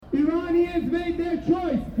Iranians made their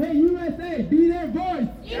choice. Hey, USA, be their voice.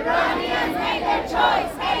 Iranians made their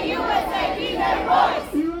choice. Hey, USA, be their voice.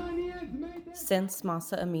 Since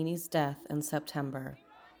Mahsa Amini's death in September,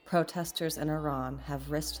 protesters in Iran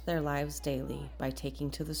have risked their lives daily by taking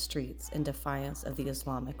to the streets in defiance of the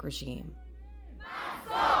Islamic regime.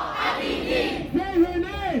 Mahsa Amini! Say her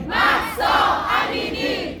name! Mahsa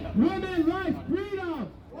Amini! Women, life, freedom!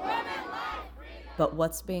 But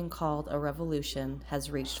what's being called a revolution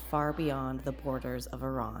has reached far beyond the borders of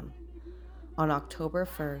Iran. On October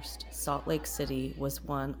 1st, Salt Lake City was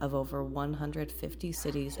one of over 150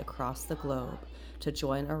 cities across the globe to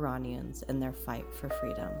join Iranians in their fight for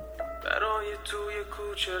freedom.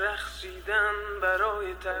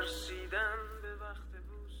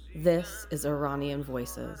 This is Iranian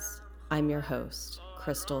Voices. I'm your host,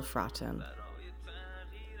 Crystal Fraughton.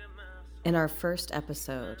 In our first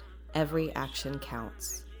episode, Every Action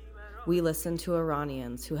Counts, we listen to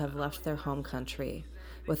Iranians who have left their home country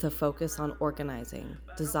with a focus on organizing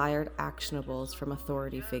desired actionables from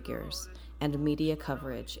authority figures and media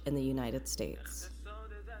coverage in the United States.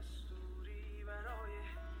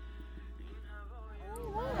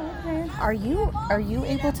 Are you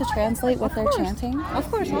able to translate what they're chanting? Of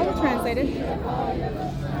course, I'll translate it.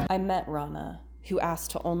 I met Rana, who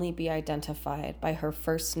asked to only be identified by her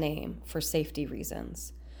first name for safety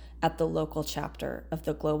reasons, at the local chapter of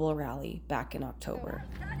the global rally back in October.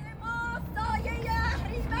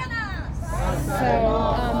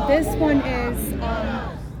 So this one is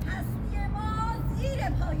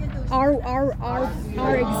our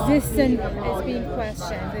existence is being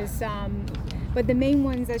questioned. But the main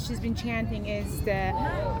ones that she's been chanting is the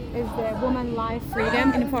woman life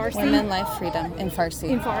freedom in Farsi. Women life freedom in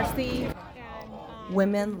Farsi. And,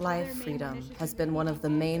 Women life freedom has been one of the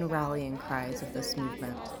main rallying cries of this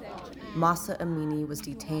movement. Mahsa Amini was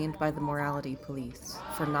detained by the morality police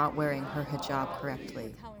for not wearing her hijab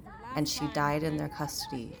correctly, and she died in their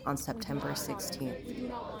custody on September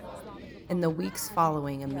 16th. In the weeks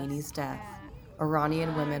following Amini's death,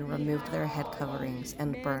 Iranian women removed their head coverings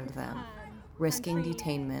and burned them, risking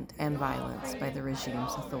detainment and violence by the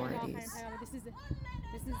regime's authorities.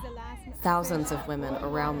 Thousands of women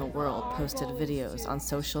around the world posted videos on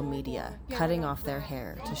social media cutting off their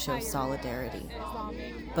hair to show solidarity.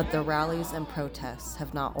 But the rallies and protests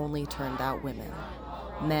have not only turned out women,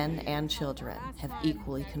 men and children have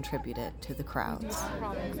equally contributed to the crowds.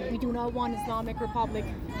 We do not want Islamic Republic.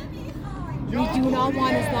 We do not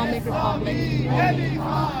want Islamic Republic.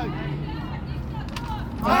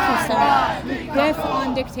 Death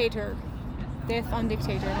on dictator. Death on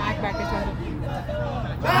dictator.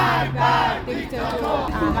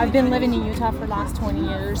 I've been living in Utah for the last 20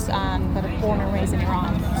 years, but I'm born and raised in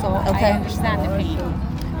Iran, so I understand the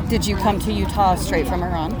pain. Did you come to Utah straight from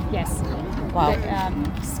Iran? Yes. Wow.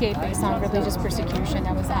 Escaping some religious persecution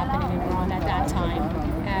that was happening in Iran at that time,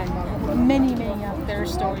 and many of their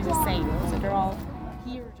stories the same. So they're all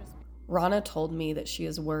here. Rana told me that she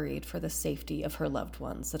is worried for the safety of her loved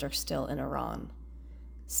ones that are still in Iran.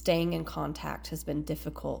 Staying in contact has been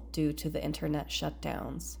difficult due to the internet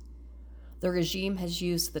shutdowns. The regime has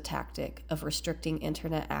used the tactic of restricting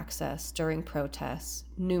internet access during protests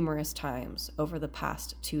numerous times over the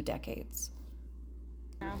past 2 decades.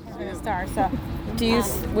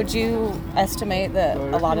 Would you estimate that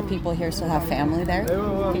a lot of people here still have family there?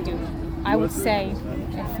 They do. I would say,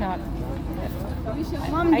 if not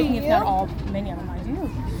all, many of them I do.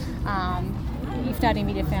 If not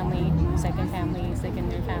immediate family, second family, second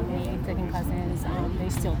cousins, they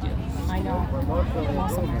still do. I know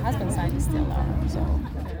most of my husband's side is still are. So.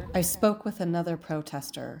 I spoke with another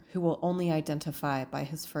protester who will only identify by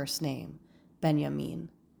his first name, Benjamin.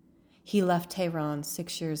 He left Tehran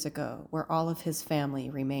 6 years ago, where all of his family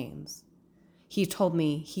remains. He told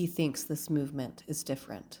me he thinks this movement is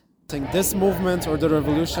different. I think this movement or the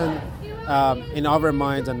revolution in our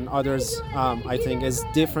mind and others, I think, is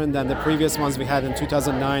different than the previous ones we had in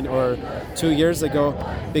 2009 or 2 years ago,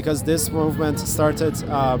 because this movement started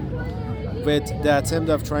with the attempt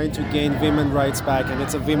of trying to gain women's rights back, and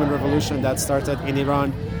it's a women revolution that started in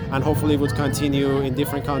Iran and hopefully would continue in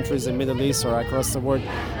different countries in the Middle East or across the world.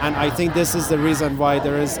 And I think this is the reason why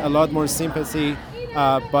there is a lot more sympathy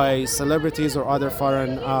by celebrities or other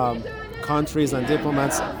foreign countries and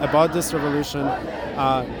diplomats about this revolution,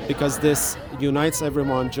 because this unites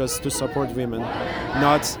everyone just to support women,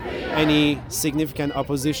 not any significant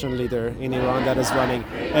opposition leader in Iran that is running.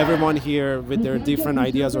 Everyone here with their different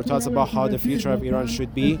ideas or thoughts about how the future of Iran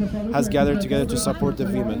should be has gathered together to support the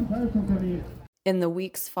women. In the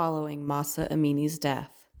weeks following Mahsa Amini's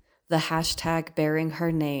death, the hashtag bearing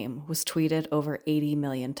her name was tweeted over 80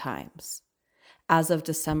 million times. As of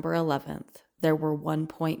December 11th, there were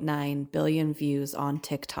 1.9 billion views on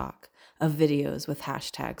TikTok of videos with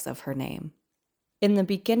hashtags of her name. In the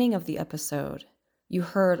beginning of the episode, you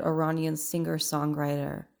heard Iranian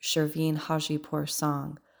singer-songwriter Shervin Hajipour's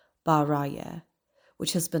song, Ba Raye,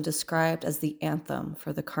 which has been described as the anthem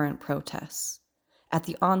for the current protests. At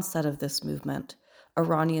the onset of this movement,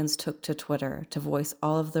 Iranians took to Twitter to voice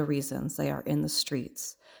all of the reasons they are in the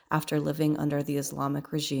streets after living under the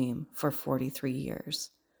Islamic regime for 43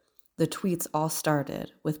 years. The tweets all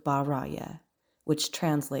started with Ba Raye, which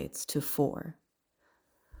translates to four.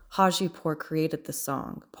 Hajipour created the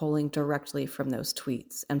song, pulling directly from those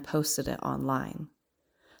tweets, and posted it online.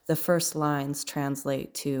 The first lines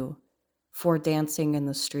translate to, "For dancing in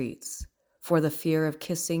the streets, for the fear of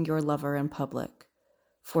kissing your lover in public,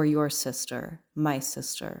 for your sister, my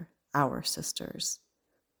sister, our sisters."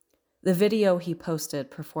 The video he posted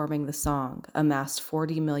performing the song amassed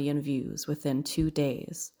 40 million views within 2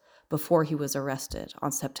 days before he was arrested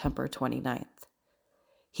on September 29th.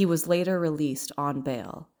 He was later released on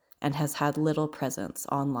bail and has had little presence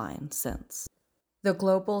online since. The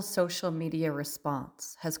global social media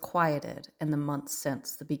response has quieted in the months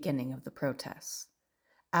since the beginning of the protests,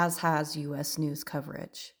 as has U.S. news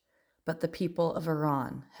coverage, but the people of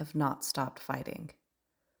Iran have not stopped fighting.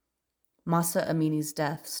 Mahsa Amini's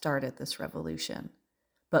death started this revolution,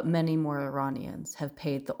 but many more Iranians have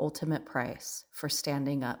paid the ultimate price for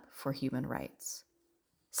standing up for human rights.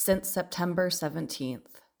 Since September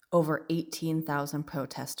 17th, over 18,000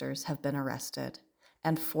 protesters have been arrested,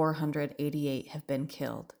 and 488 have been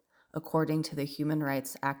killed, according to the human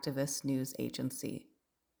rights activist news agency.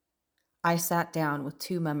 I sat down with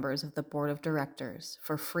 2 members of the board of directors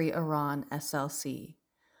for Free Iran SLC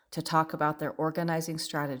to talk about their organizing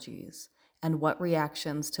strategies and what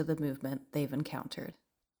reactions to the movement they've encountered.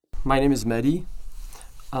 My name is Mehdi.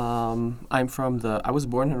 I was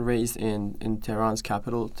born and raised in Tehran's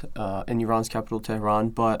capital, in Iran's capital, Tehran,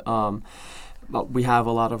 but we have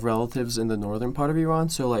a lot of relatives in the northern part of Iran.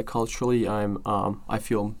 So, like, culturally, I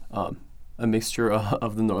feel a mixture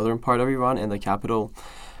of the northern part of Iran and the capital.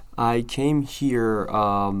 I came here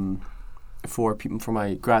for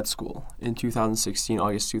my grad school in 2016,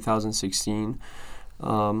 August 2016.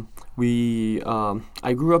 I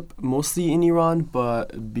grew up mostly in Iran,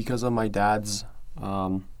 but because of my dad's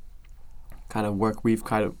kind of work, we've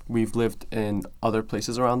lived in other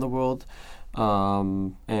places around the world,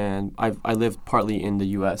 and I lived partly in the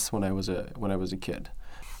U.S. when I was a kid.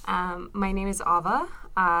 My name is Ava.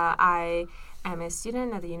 I am a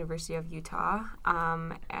student at the University of Utah.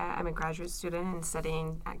 I'm a graduate student and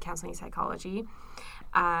studying counseling psychology.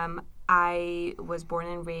 I was born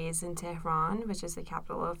and raised in Tehran, which is the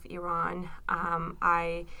capital of Iran.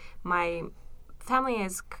 My family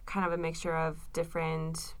is kind of a mixture of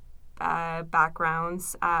different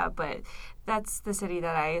backgrounds, but that's the city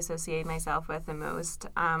that I associate myself with the most.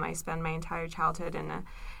 I spent my entire childhood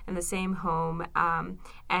in the same home,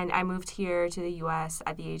 and I moved here to the U.S.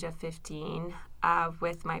 at the age of 15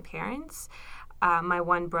 with my parents. My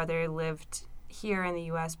one brother lived here in the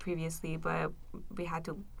U.S. previously, but we had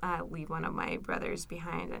to leave one of my brothers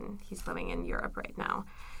behind, and he's living in Europe right now.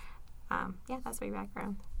 That's my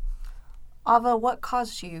background. Ava, what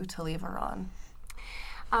caused you to leave Iran?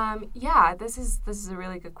 This is a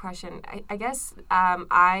really good question. I guess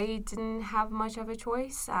I didn't have much of a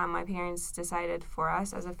choice. My parents decided for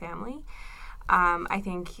us as a family. I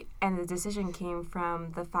think, and the decision came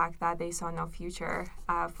from the fact that they saw no future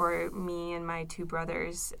for me and my 2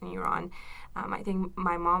 brothers in Iran. I think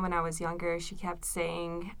my mom, when I was younger, she kept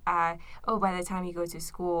saying, by the time you go to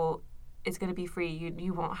school, it's going to be free.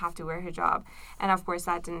 You won't have to wear a hijab. And of course,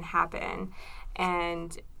 that didn't happen.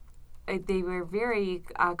 And they were very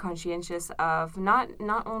conscientious of not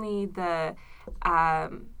only the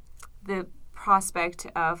prospect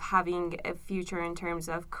of having a future in terms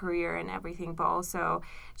of career and everything, but also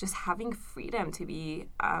just having freedom to be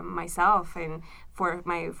myself and for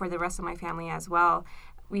the rest of my family as well.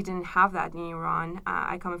 We didn't have that in Iran.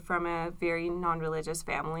 I come from a very non-religious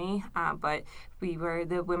family, but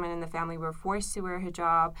the women in the family were forced to wear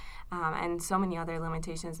hijab, and so many other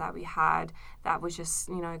limitations that we had. That was just,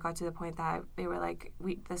 it got to the point that they were like,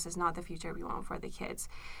 this is not the future we want for the kids.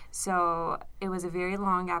 So it was a very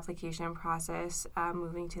long application process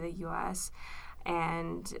moving to the U.S.,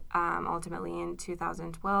 and ultimately in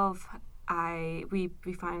 2012, we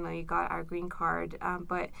finally got our green card,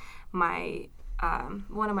 but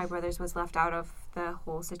one of my brothers was left out of the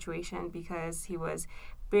whole situation because he was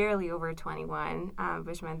barely over 21,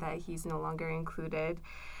 which meant that he's no longer included.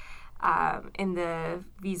 in the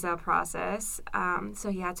visa process. So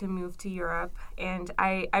he had to move to Europe. And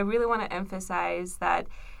I really want to emphasize that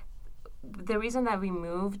the reason that we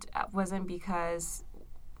moved wasn't because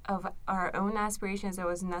of our own aspirations. There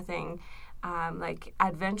was nothing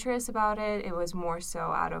adventurous about it. It was more so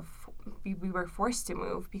out of we were forced to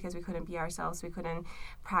move because we couldn't be ourselves. We couldn't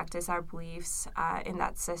practice our beliefs in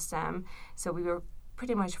that system. So we were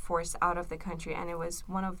pretty much forced out of the country, and it was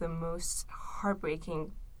one of the most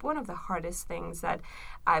heartbreaking, one of the hardest things that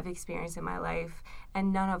I've experienced in my life,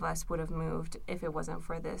 and none of us would have moved if it wasn't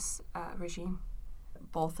for this regime.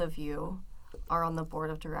 Both of you are on the board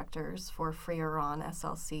of directors for Free Iran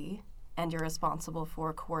SLC, and you're responsible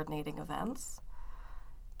for coordinating events.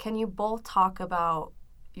 Can you both talk about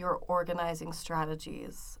your organizing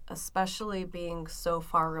strategies, especially being so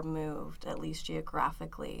far removed, at least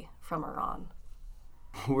geographically, from Iran?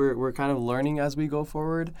 We're kind of learning as we go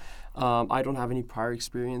forward. I don't have any prior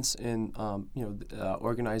experience in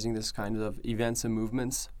organizing this kind of events and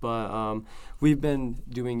movements, but we've been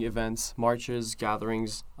doing events, marches,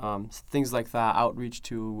 gatherings, things like that, outreach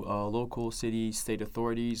to local, city, state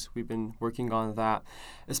authorities. We've been working on that,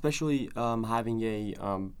 especially having a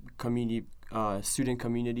community, student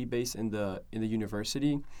community base in the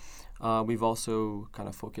university. We've also kind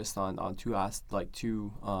of focused on two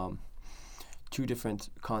different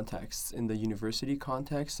contexts, in the university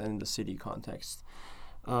context and in the city context.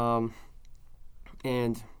 And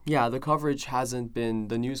yeah, the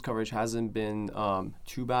news coverage hasn't been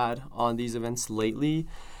too bad on these events lately.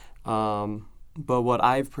 But what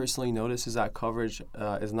I've personally noticed is that coverage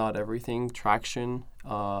is not everything. Traction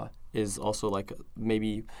is also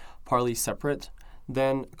maybe partly separate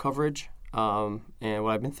than coverage. And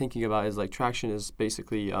what I've been thinking about is traction is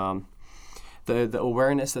basically the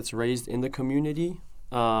awareness that's raised in the community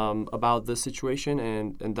about the situation,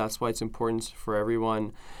 and that's why it's important for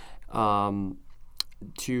everyone to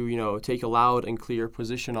take a loud and clear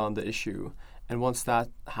position on the issue. And once that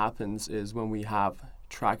happens is when we have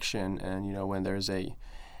traction, and when there's a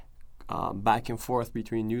back and forth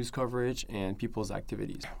between news coverage and people's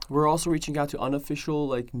activities. We're also reaching out to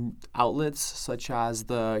unofficial outlets such as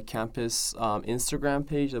the campus Instagram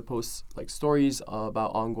page that posts stories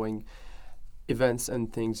about ongoing events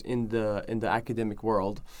and things in the academic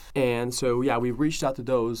world. And so yeah, we've reached out to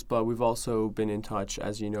those, but we've also been in touch,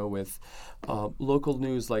 as you know, with local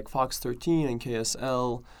news like Fox 13 and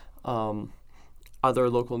KSL, other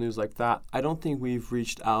local news like that. I don't think we've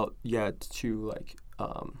reached out yet to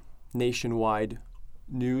nationwide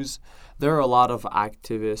news. There are a lot of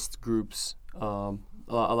activist groups, a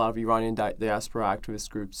lot of Iranian diaspora activist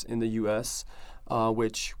groups in the U.S.,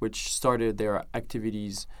 which started their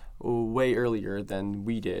activities way earlier than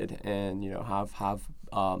we did, and have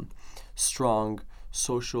strong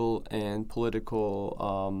social and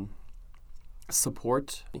political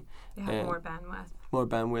support. They have more bandwidth. More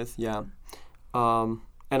bandwidth, yeah.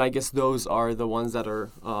 And I guess those are the ones that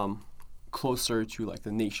are closer to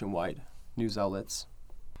the nationwide news outlets.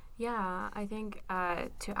 Yeah, I think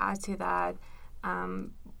to add to that,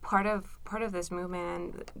 part of this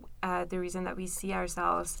movement, the reason that we see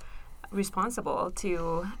ourselves responsible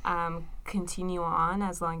to continue on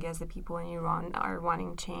as long as the people in Iran are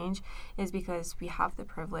wanting change is because we have the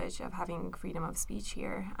privilege of having freedom of speech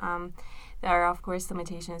here. There are, of course,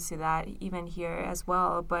 limitations to that even here as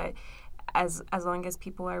well, but as long as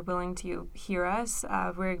people are willing to hear us,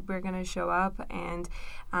 we're going to show up, and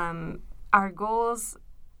our goals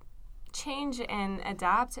change and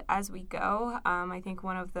adapt as we go. I think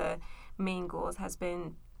one of the main goals has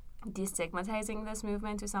been destigmatizing this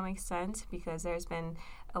movement to some extent, because there's been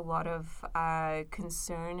a lot of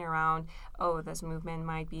concern around, this movement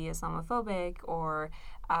might be Islamophobic, or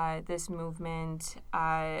this movement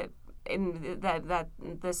that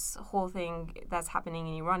this whole thing that's happening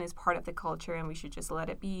in Iran is part of the culture and we should just let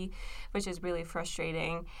it be, which is really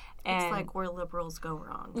frustrating. And it's like where liberals go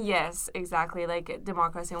wrong. Yes, exactly.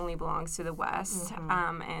 Democracy only belongs to the West,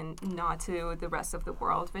 and not to the rest of the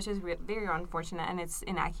world, which is very unfortunate, and it's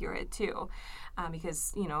inaccurate too,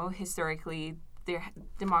 because historically their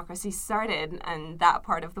democracy started in that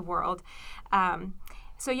part of the world.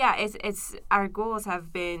 So yeah, it's our goals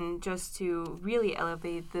have been just to really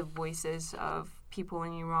elevate the voices of people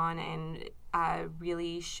in Iran and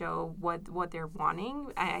really show what they're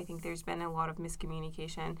wanting. I think there's been a lot of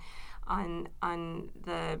miscommunication on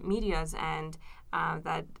the media's end,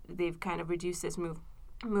 that they've kind of reduced this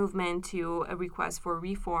movement to a request for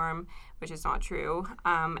reform, which is not true,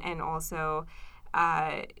 and also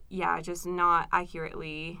just not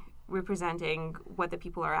accurately representing what the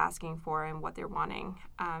people are asking for and what they're wanting.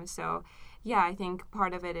 So yeah, I think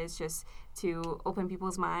part of it is just to open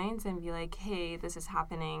people's minds and be like, hey, this is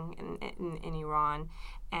happening in Iran.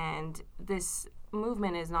 And this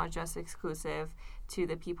movement is not just exclusive to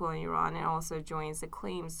the people in Iran. It also joins the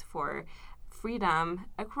claims for freedom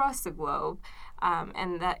across the globe.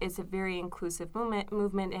 And that it's a very inclusive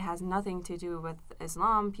movement. It has nothing to do with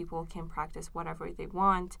Islam. People can practice whatever they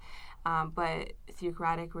want. But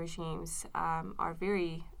theocratic regimes are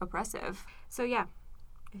very oppressive. So yeah,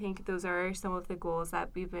 I think those are some of the goals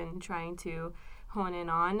that we've been trying to hone in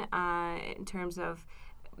on in terms of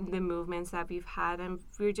the movements that we've had. And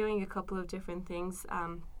we're doing a couple of different things.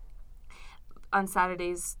 On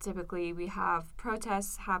Saturdays, typically, we have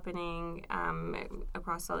protests happening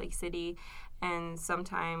across Salt Lake City. And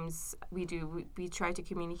sometimes we try to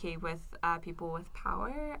communicate with people with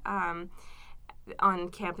power on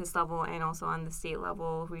campus level and also on the state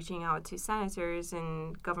level, reaching out to senators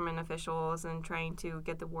and government officials and trying to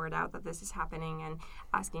get the word out that this is happening and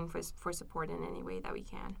asking for support in any way that we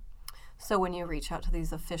can. So when you reach out to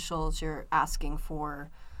these officials, you're asking for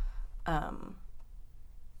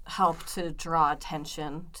help to draw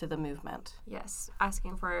attention to the movement? Yes,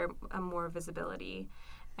 asking for more visibility.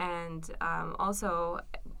 And also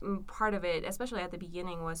part of it, especially at the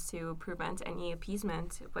beginning, was to prevent any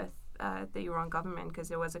appeasement with the Iran government, because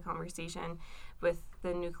there was a conversation with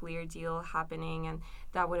the nuclear deal happening, and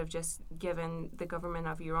that would have just given the government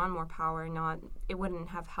of Iran more power. It wouldn't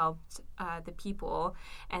have helped the people,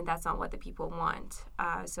 and that's not what the people want.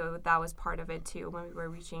 So that was part of it too, when we were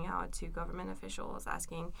reaching out to government officials,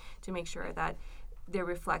 asking to make sure that they're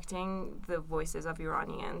reflecting the voices of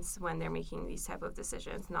Iranians when they're making these type of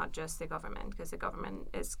decisions, not just the government, because the government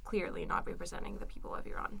is clearly not representing the people of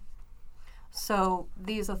Iran. So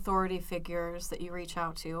these authority figures that you reach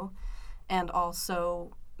out to, and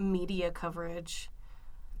also media coverage,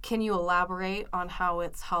 can you elaborate on how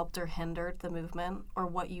it's helped or hindered the movement, or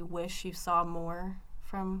what you wish you saw more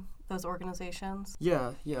from those organizations?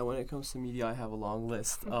 Yeah. When it comes to media, I have a long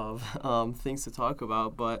list of things to talk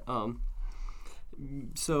about. But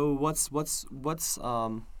so what's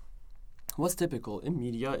typical in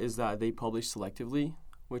media is that they publish selectively,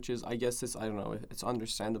 which is, I guess, I don't know if it's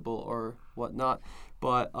understandable or whatnot,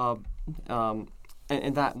 but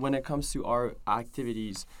and that when it comes to our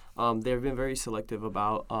activities, they've been very selective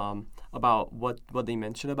about what they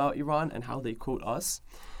mention about Iran and how they quote us.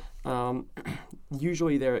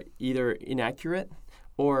 Usually they're either inaccurate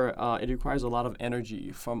or it requires a lot of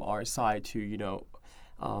energy from our side to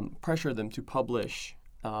pressure them to publish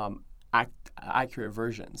accurate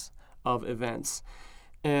versions of events.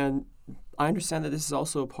 And I understand that this is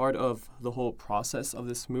also part of the whole process of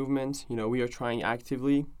this movement. We are trying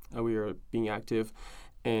actively, we are being active,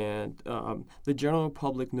 and the general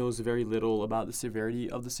public knows very little about the severity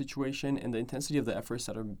of the situation and the intensity of the efforts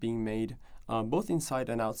that are being made, both inside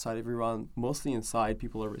and outside of Iran. Mostly inside,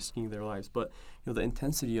 people are risking their lives, but the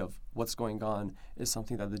intensity of what's going on is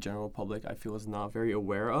something that the general public, I feel, is not very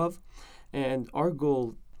aware of. And our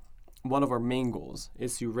goal, one of our main goals,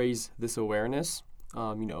 is to raise this awareness.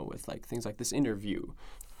 With things like this interview.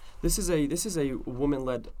 This is a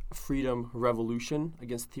woman-led freedom revolution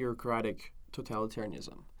against theocratic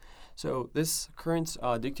totalitarianism. So this current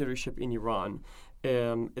dictatorship in Iran,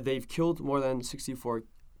 they've killed more than 64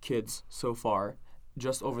 kids so far,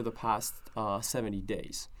 just over the past 70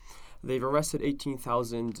 days. They've arrested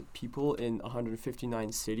 18,000 people in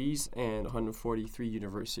 159 cities and 143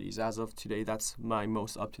 universities. As of today, that's my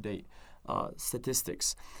most up-to-date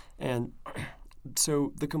statistics. And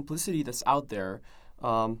so the complicity that's out there,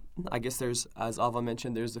 I guess there's, as Ava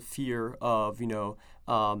mentioned, there's the fear of,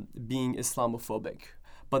 being Islamophobic.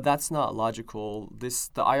 But that's not logical. The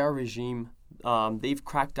IR regime, they've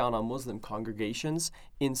cracked down on Muslim congregations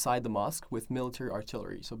inside the mosque with military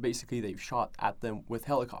artillery. So basically they've shot at them with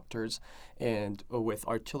helicopters and with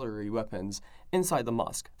artillery weapons inside the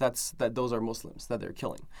mosque. Those are Muslims that they're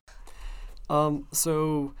killing.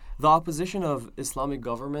 So the opposition of Islamic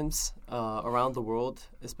governments around the world,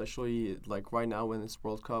 especially like right now when it's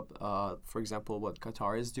World Cup, for example, what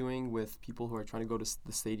Qatar is doing with people who are trying to go to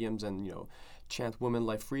the stadiums and, chant women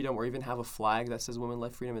life freedom, or even have a flag that says women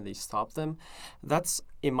life freedom, and they stop them. That's,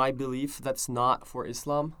 in my belief, that's not for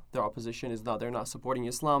Islam. Their opposition is not, they're not supporting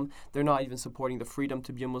Islam. They're not even supporting the freedom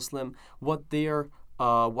to be a Muslim. Why they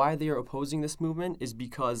are opposing this movement is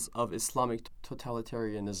because of Islamic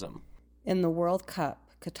totalitarianism. In the World Cup,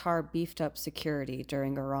 Qatar beefed up security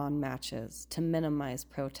during Iran matches to minimize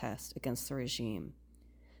protest against the regime.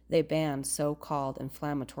 They banned so-called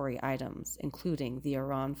inflammatory items, including the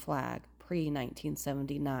Iran flag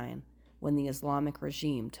pre-1979, when the Islamic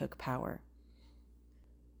regime took power.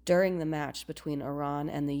 During the match between Iran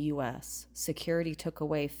and the U.S., security took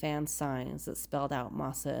away fan signs that spelled out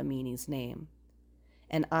Mahsa Amini's name.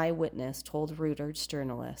 An eyewitness told Reuters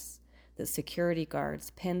journalists that security guards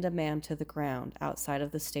pinned a man to the ground outside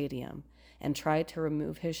of the stadium and tried to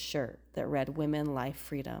remove his shirt that read "Women, Life,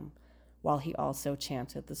 Freedom," while he also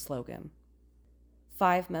chanted the slogan.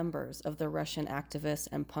 5 members of the Russian activist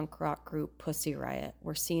and punk rock group Pussy Riot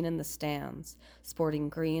were seen in the stands, sporting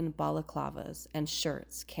green balaclavas and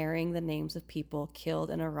shirts carrying the names of people killed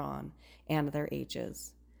in Iran and their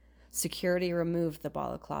ages. Security removed the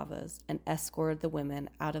balaclavas and escorted the women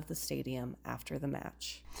out of the stadium after the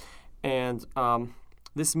match. And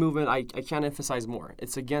this movement, I can't emphasize more.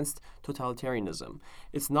 It's against totalitarianism.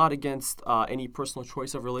 It's not against any personal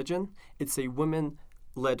choice of religion. It's a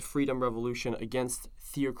women-led freedom revolution against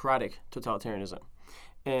theocratic totalitarianism.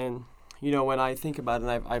 And when I think about it,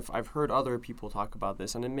 and I've heard other people talk about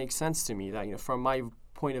this, and it makes sense to me that from my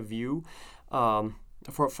point of view,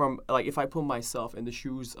 from if I put myself in the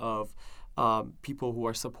shoes of people who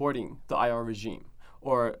are supporting the IR regime,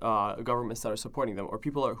 or governments that are supporting them, or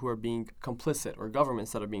people who are being complicit, or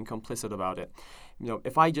governments that are being complicit about it.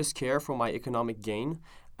 If I just care for my economic gain,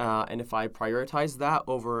 and if I prioritize that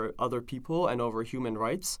over other people and over human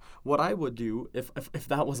rights, what I would do, if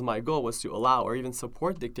that was my goal, was to allow or even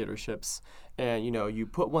support dictatorships. And you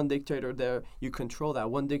put one dictator there, you control that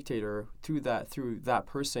one dictator. Through that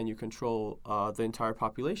person, you control the entire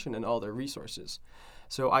population and all their resources.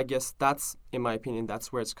 So I guess that's, in my opinion,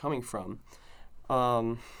 that's where it's coming from.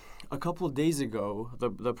 A couple of days ago,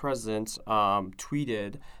 the president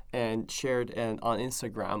tweeted and shared on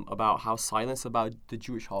Instagram about how silence about the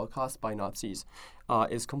Jewish Holocaust by Nazis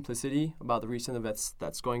is complicity about the recent events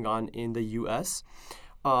that's going on in the U.S.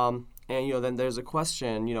 And then there's a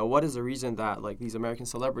question, what is the reason that these American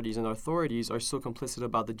celebrities and authorities are so complicit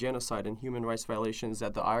about the genocide and human rights violations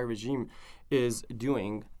that the IR regime is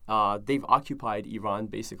doing? They've occupied Iran,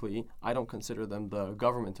 basically. I don't consider them the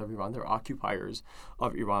government of Iran. They're occupiers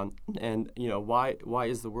of Iran. And, why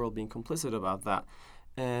is the world being complicit about that?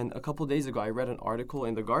 And a couple of days ago, I read an article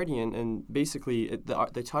in The Guardian, and basically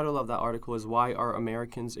the title of that article is "Why Are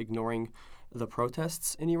Americans Ignoring the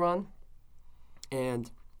Protests in Iran?"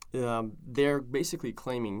 And they're basically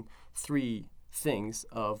claiming 3 things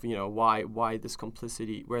of, why this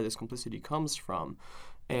complicity, where this complicity comes from.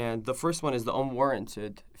 And the first one is the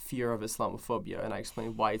unwarranted fear of Islamophobia, and I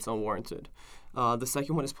explained why it's unwarranted. The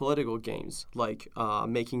second one is political games, like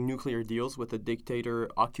making nuclear deals with the dictator,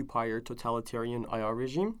 occupier, totalitarian IR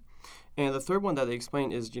regime. And the third one that they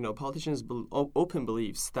explain is, politicians' open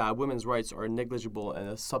beliefs that women's rights are negligible and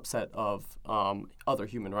a subset of other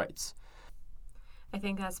human rights. I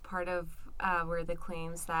think that's part of where the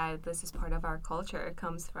claims that this is part of our culture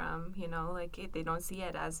comes from. They don't see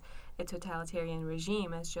it as a totalitarian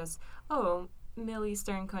regime. It's just, Middle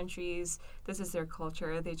Eastern countries, this is their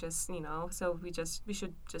culture. They just, so we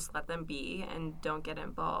should just let them be and don't get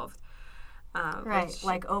involved.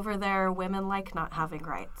 Right, over there, women like not having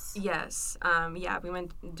rights. Yes,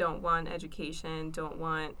 women don't want education, don't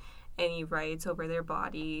want any rights over their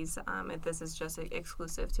bodies. If this is just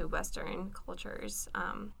exclusive to Western cultures.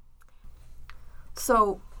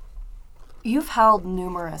 So, you've held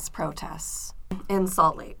numerous protests in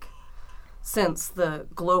Salt Lake since the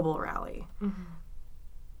global rally. Mm-hmm.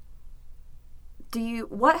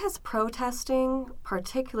 What has protesting,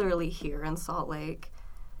 particularly here in Salt Lake,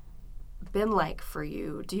 been like for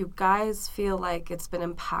you? Do you guys feel like it's been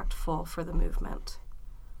impactful for the movement?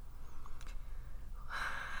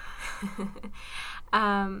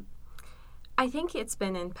 I think it's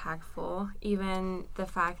been impactful. Even the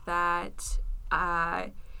fact that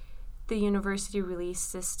the university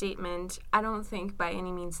released a statement, I don't think by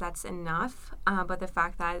any means that's enough, but the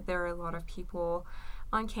fact that there are a lot of people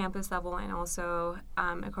on campus level and also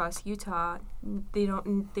across Utah, they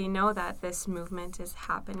know that this movement is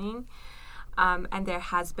happening, and there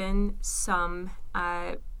has been some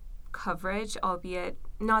coverage, albeit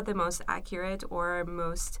not the most accurate or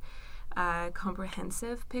most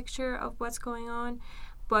comprehensive picture of what's going on,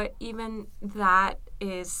 but even that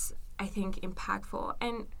is, I think, impactful.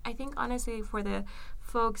 And I think honestly for the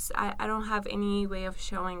folks, I don't have any way of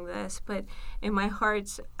showing this, but in my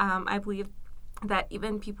heart, I believe that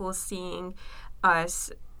even people seeing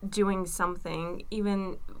us doing something,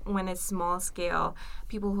 even when it's small scale,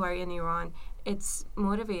 people who are in Iran, it's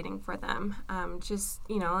motivating for them.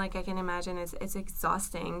 I can imagine it's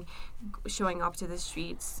exhausting showing up to the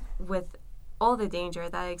streets with all the danger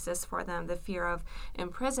that exists for them, the fear of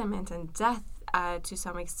imprisonment and death to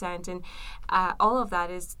some extent, and all of that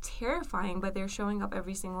is terrifying, but they're showing up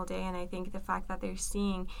every single day. And I think the fact that they're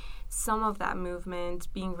seeing some of that movement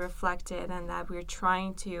being reflected and that we're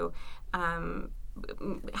trying to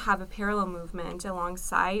have a parallel movement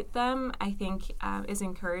alongside them, I think is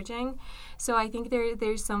encouraging. So I think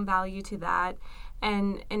there's some value to that.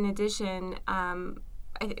 And in addition,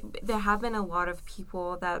 there have been a lot of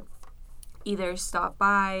people that either stop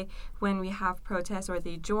by when we have protests or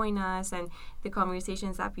they join us, and the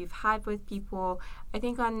conversations that we've had with people, I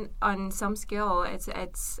think on some scale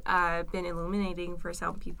it's been illuminating for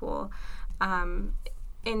some people.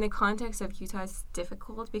 In the context of Utah, it's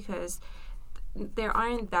difficult because there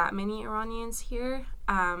aren't that many Iranians here,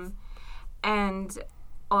 and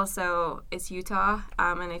also it's Utah,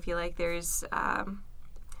 and I feel like there's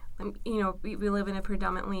we live in a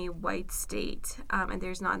predominantly white state, and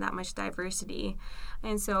there's not that much diversity,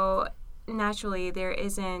 and so naturally there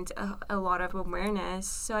isn't a lot of awareness.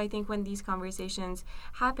 So I think when these conversations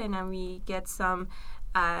happen and we get some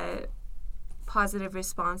positive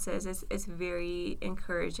responses, it's very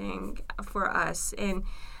encouraging for us, and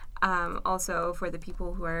also for the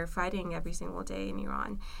people who are fighting every single day in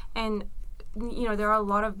Iran. And there are a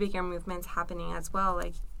lot of bigger movements happening as well.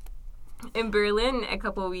 Like in Berlin a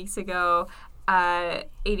couple of weeks ago,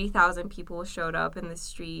 80,000 people showed up in the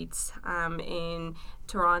streets. In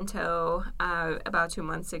Toronto, about 2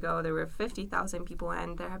 months ago, there were 50,000 people,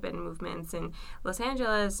 and there have been movements in Los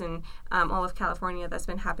Angeles and all of California that's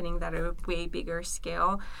been happening that are way bigger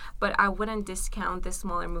scale. But I wouldn't discount the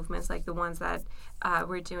smaller movements like the ones that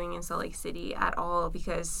we're doing in Salt Lake City at all,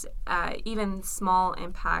 because even small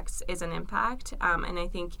impacts is an impact, and I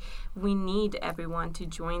think we need everyone to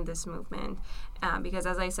join this movement, because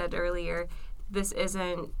as I said earlier, this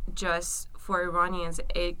isn't just for Iranians.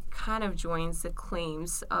 It kind of joins the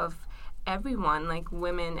claims of everyone, like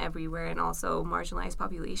women everywhere and also marginalized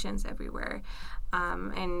populations everywhere.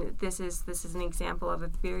 And this is an example of a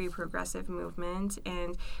very progressive movement,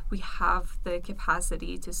 and we have the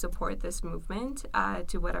capacity to support this movement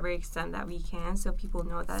to whatever extent that we can, so people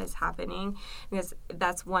know that it's happening. Because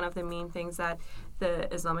that's one of the main things that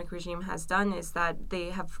the Islamic regime has done, is that they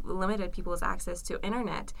have limited people's access to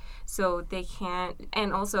internet, so they can't.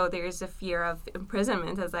 And also there's a fear of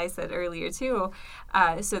imprisonment, as I said earlier too.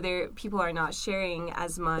 So people are not sharing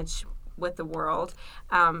as much with the world,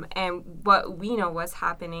 and what we know what's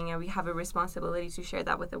happening, and we have a responsibility to share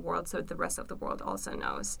that with the world, so the rest of the world also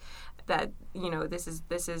knows that this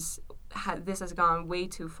has gone way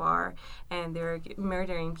too far, and they're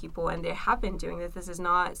murdering people, and they have been doing this. This is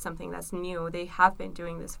not something that's new. They have been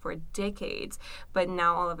doing this for decades, but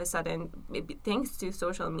now all of a sudden, thanks to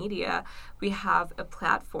social media, we have a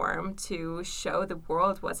platform to show the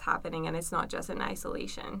world what's happening, and it's not just in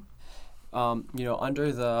isolation.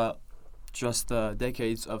 Under the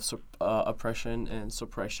decades of oppression and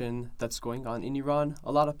suppression that's going on in Iran,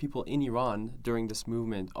 a lot of people in Iran during this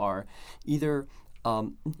movement are either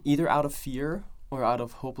out of fear or out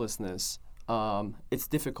of hopelessness. It's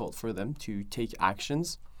difficult for them to take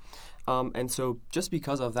actions, and so just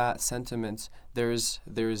because of that sentiment, there's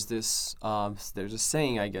a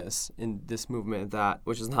saying, I guess, in this movement that,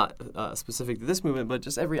 which is not specific to this movement, but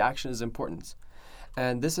just every action is important.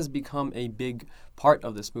 And this has become a big part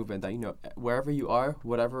of this movement, that, wherever you are,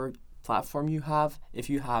 whatever platform you have, if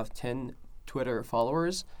you have 10 Twitter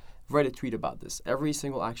followers, write a tweet about this. Every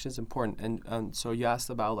single action is important. And so you asked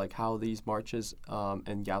about how these marches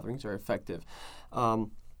and gatherings are effective.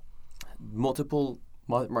 Multiple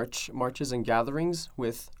marches and gatherings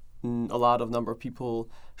with a lot of number of people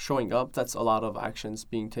showing up, that's a lot of actions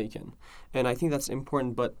being taken. And I think that's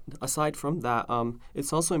important, but aside from that,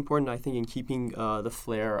 it's also important, I think, in keeping the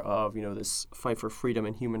flair of, this fight for freedom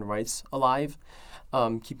and human rights alive,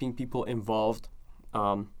 keeping people involved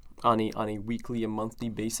on a weekly and monthly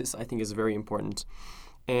basis, I think is very important.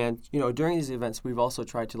 And, during these events, we've also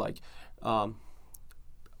tried to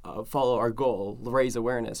follow our goal, raise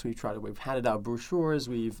awareness. We've handed out brochures.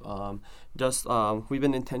 We've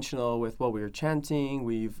been intentional with what we were chanting.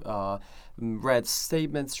 We've read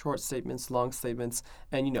statements, short statements, long statements,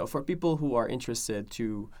 and for people who are interested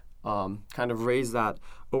to kind of raise that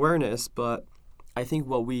awareness. But I think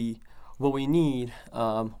what we need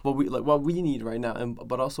right now,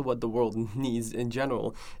 but also what the world needs in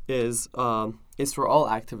general is for all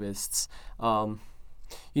activists.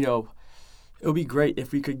 It would be great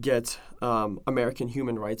if we could get American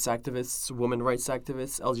human rights activists, women rights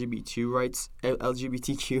activists, LGBTQ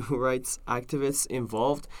rights activists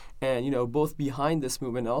involved, and both behind this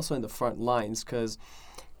movement and also in the front lines, because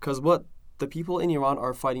what the people in Iran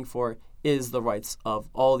are fighting for is the rights of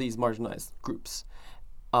all these marginalized groups.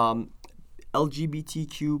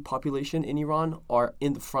 LGBTQ population in Iran are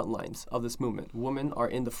in the front lines of this movement. Women are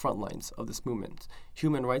in the front lines of this movement.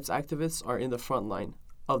 Human rights activists are in the front line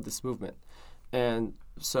of this movement. And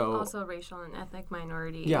so... Also racial and ethnic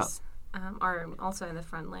minorities are also in the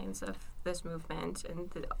front lines of this movement,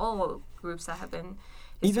 and all groups that have been...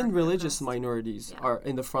 Even religious minorities are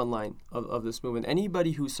in the front line of this movement.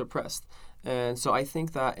 Anybody who's suppressed. And so I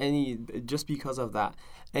think that just because of that,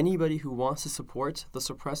 anybody who wants to support the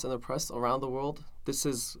suppressed and oppressed around the world, this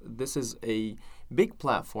is a big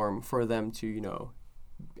platform for them to,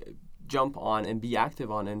 jump on and be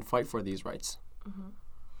active on and fight for these rights. Mm-hmm.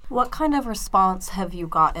 What kind of response have you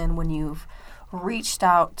gotten when you've reached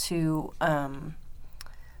out to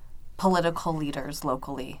political leaders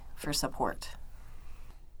locally for support?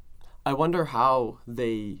 I wonder how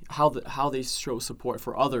they show support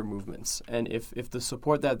for other movements, and if the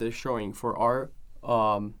support that they're showing for our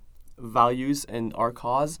values and our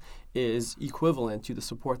cause is equivalent to the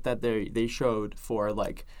support that they showed for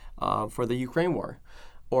the Ukraine war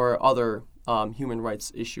or other human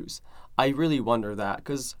rights issues. I really wonder that,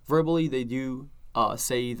 because verbally they do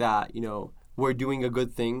say that we're doing a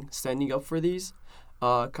good thing standing up for these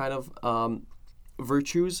kind of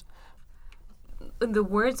virtues. The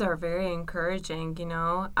words are very encouraging,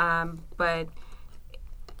 but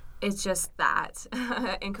it's just that,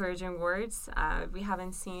 encouraging words. We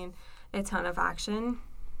haven't seen a ton of action,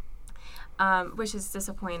 which is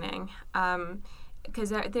disappointing,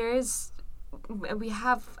 because we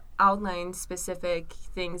have outlined specific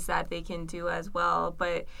things that they can do as well,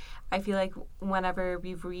 but I feel like whenever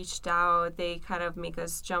we've reached out, they kind of make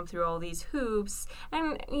us jump through all these hoops,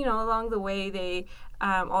 and along the way they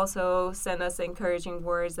also send us encouraging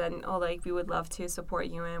words and we would love to support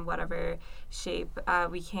you in whatever shape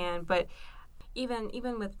we can. But even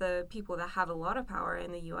with the people that have a lot of power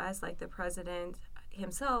in the U.S., like the president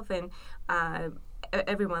himself and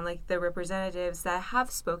everyone, like the representatives that have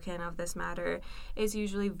spoken of this matter, is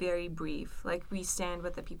usually very brief. Like, we stand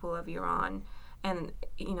with the people of Iran. And,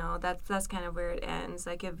 that's kind of where it ends,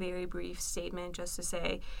 like a very brief statement just to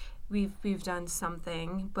say we've done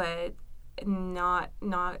something, but not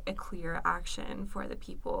a clear action for the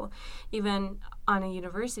people. Even on a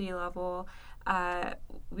university level,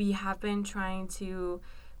 we have been trying to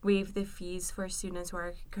waive the fees for students who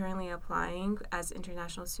are currently applying as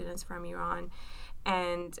international students from Iran.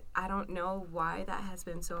 And I don't know why that has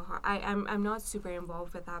been so hard. I'm not super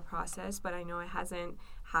involved with that process, but I know it hasn't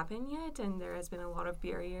happened yet, and there has been a lot of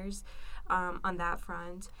barriers on that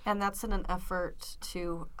front. And that's in an effort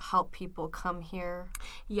to help people come here?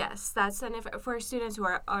 Yes, that's an effort for students who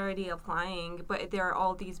are already applying, but there are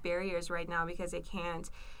all these barriers right now because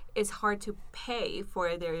it's hard to pay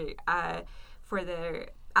for their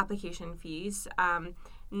application fees,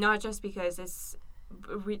 not just because it's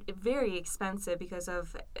very expensive because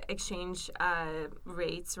of exchange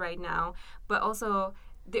rates right now, but also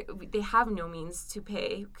they have no means to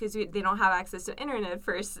pay because they don't have access to internet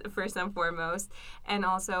first and foremost, and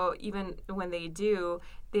also even when they do,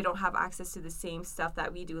 they don't have access to the same stuff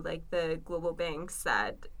that we do, like the global banks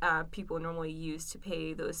that people normally use to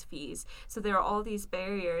pay those fees. So there are all these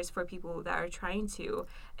barriers for people that are trying to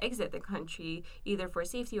exit the country, either for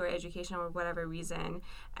safety or education or whatever reason,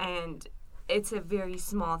 and it's a very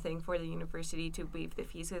small thing for the university to waive the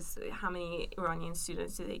fees, because how many Iranian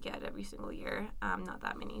students do they get every single year? Not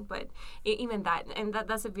that many, but even that, and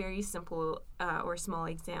that's a very simple or small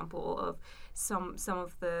example of some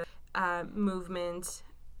of the movement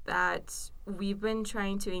that we've been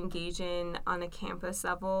trying to engage in on a campus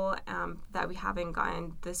level that we haven't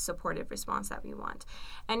gotten the supportive response that we want.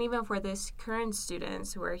 And even for this current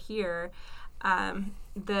students who are here,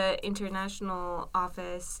 the international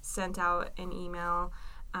office sent out an email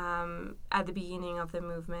at the beginning of the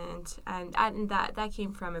movement, and that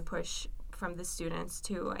came from a push from the students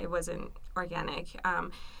too. It wasn't organic.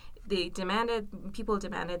 People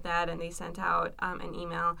demanded that, and they sent out an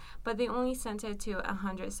email, but they only sent it to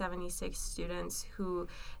 176 students who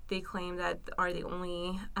they claim that are the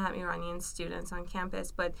only Iranian students on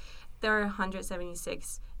campus, but there are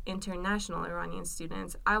 176 international Iranian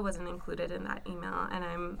students. I wasn't included in that email, and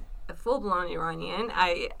I'm a full-blown Iranian.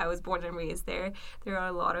 I was born and raised there. There are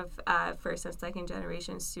a lot of first and second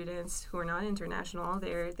generation students who are not international.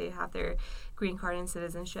 They have their green card and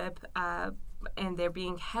citizenship, and they're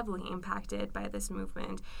being heavily impacted by this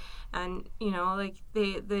movement. And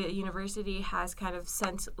the university has kind of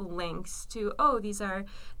sent links to, these are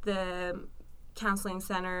the counseling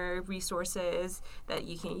center resources that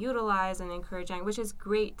you can utilize and encouraging, which is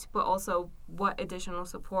great, but also what additional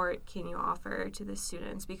support can you offer to the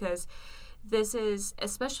students? Because this is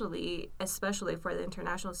especially for the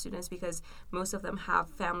international students, because most of them have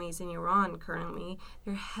families in Iran currently.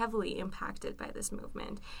 They're heavily impacted by this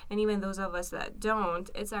movement. And even those of us that don't,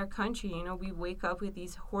 it's our country. You know, we wake up with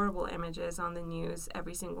these horrible images on the news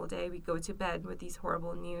every single day. We go to bed with these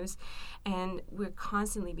horrible news, and we're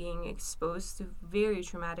constantly being exposed to very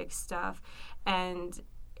traumatic stuff. And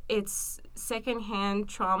it's secondhand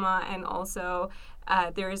trauma, and also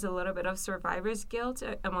there is a little bit of survivor's guilt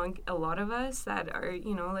among a lot of us that are,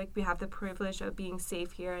 you know, like, we have the privilege of being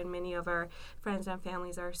safe here, and many of our friends and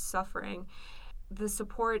families are suffering. The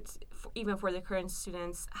support, even for the current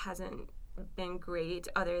students, hasn't been great,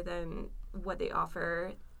 other than what they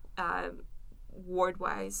offer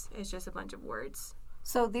word-wise. It's just a bunch of words.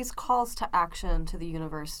 So these calls to action to the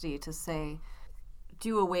university to say,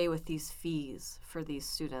 do away with these fees for these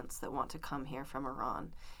students that want to come here from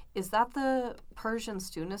Iran. Is that the Persian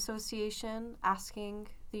Student Association asking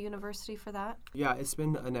the university for that? Yeah, it's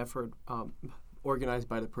been an effort organized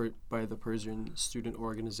by the Persian Student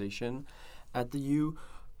Organization at the U,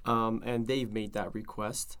 and they've made that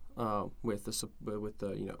request with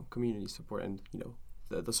the community support and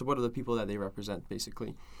the support of the people that they represent,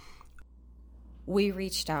 basically. We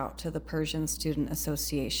reached out to the Persian Student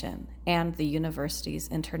Association and the university's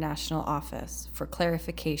international office for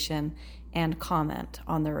clarification and comment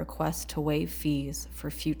on the request to waive fees for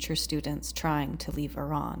future students trying to leave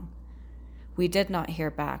Iran. We did not hear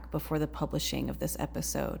back before the publishing of this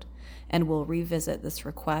episode, and will revisit this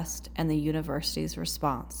request and the university's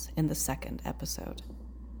response in the second episode.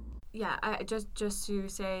 Yeah, just to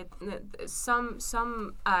say that some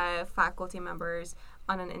faculty members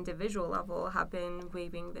on an individual level have been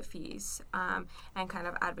waiving the fees and kind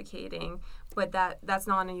of advocating, but that's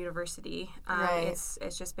not a university. Right.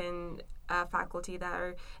 It's just been faculty that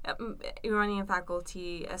are Iranian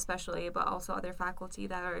faculty especially, but also other faculty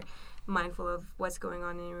that are mindful of what's going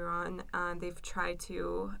on in Iran. They've tried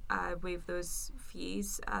to waive those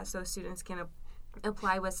fees so students can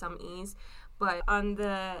apply with some ease, but on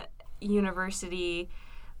the university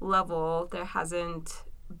level, there hasn't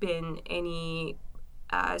been any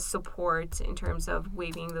support in terms of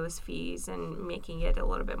waiving those fees and making it a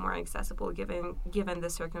little bit more accessible, given the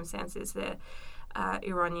circumstances that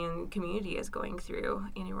Iranian community is going through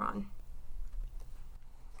in Iran.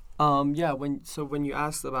 When you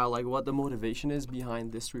asked about like what the motivation is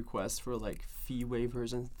behind this request for like fee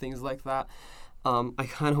waivers and things like that, I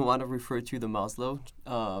kind of want to refer to the Maslow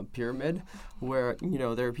pyramid, where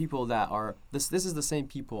there are people that are this is the same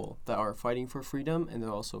people that are fighting for freedom, and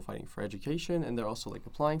they're also fighting for education, and they're also like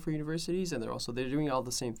applying for universities, and they're doing all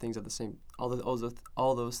the same things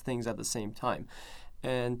all those things at the same time,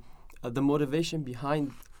 and the motivation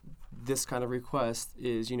behind this kind of request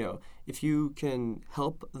is if you can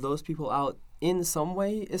help those people out in some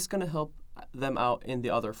way, it's going to help them out in the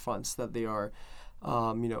other fronts that they are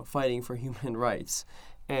fighting for human rights.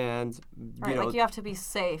 And like you have to be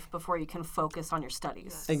safe before you can focus on your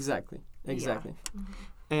studies. Exactly. Yeah. Mm-hmm.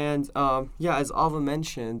 And as Ava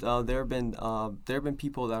mentioned, there have been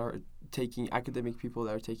people that are academic people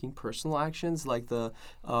that are taking personal actions, like the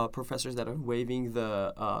professors that are waiving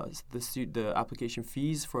the application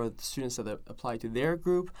fees for the students that apply to their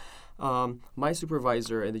group. My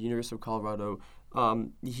supervisor at the University of Colorado,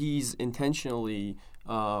 he's intentionally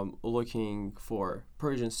looking for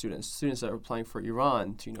Persian students that are applying for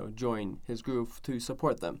Iran to join his group to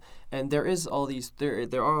support them. And there are a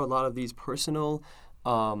lot of these personal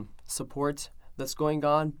support that's going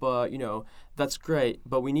on, but that's great,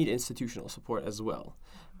 but we need institutional support as well.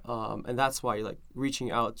 And that's why reaching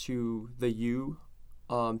out to the U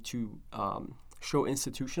to show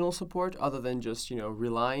institutional support other than just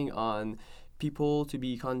relying on people to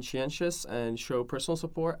be conscientious and show personal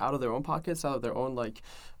support out of their own pockets, out of their own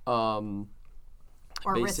or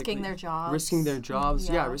risking their jobs. Risking their jobs,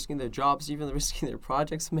 risking their jobs, even risking their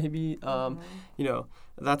projects maybe.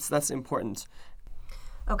 That's important.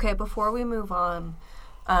 Okay, before we move on,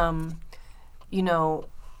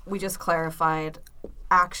 we just clarified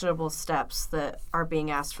actionable steps that are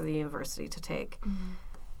being asked for the university to take. Mm-hmm.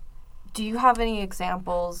 Do you have any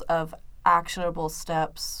examples of actionable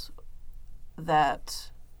steps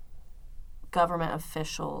that government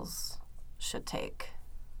officials should take?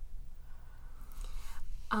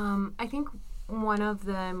 I think one of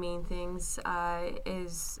the main things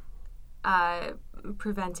is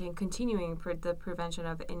continuing the prevention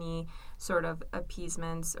of any sort of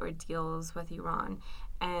appeasements or deals with Iran,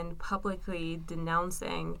 and publicly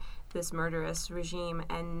denouncing this murderous regime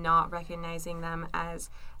and not recognizing them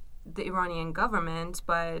as the Iranian government,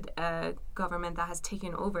 but a government that has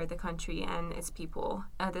taken over the country and its people.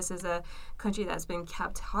 This is a country that's been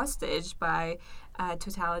kept hostage by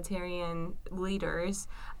totalitarian leaders,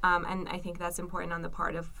 and I think that's important on the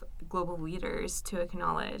part of global leaders to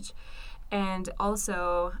acknowledge. And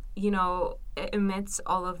also, amidst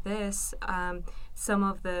all of this, some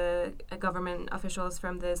of the government officials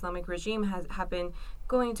from the Islamic regime have been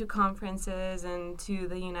going to conferences and to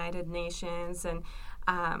the United Nations, and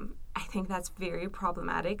I think that's very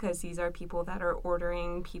problematic because these are people that are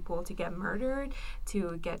ordering people to get murdered,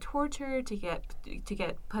 to get tortured, to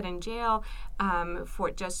get put in jail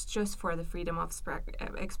for just for the freedom of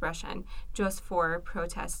expression, just for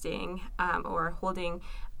protesting or holding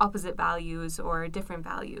opposite values or different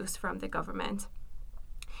values from the government.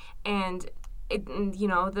 And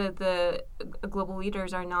the global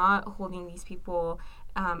leaders are not holding these people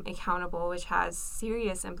accountable, which has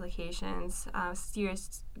serious implications,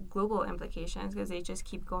 serious global implications, because they just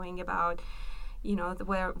keep going about,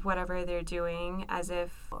 whatever they're doing as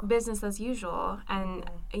if business as usual. And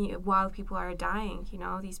while people are dying,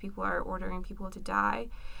 these people are ordering people to die,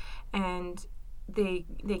 and they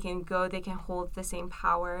can hold the same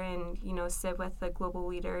power and sit with the global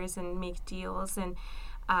leaders and make deals, and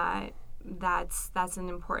that's an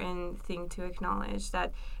important thing to acknowledge,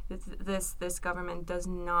 that this government does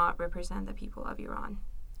not represent the people of Iran.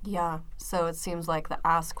 Yeah, so it seems like the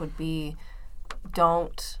ask would be,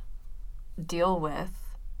 don't deal with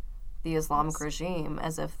the Islamic regime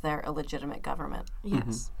as if they're a legitimate government.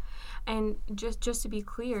 Yes. And just to be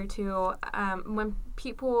clear too, when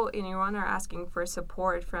people in Iran are asking for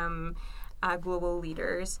support from global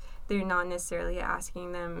leaders, they're not necessarily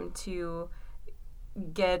asking them to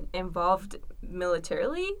get involved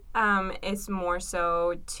militarily. It's more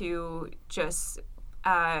so to just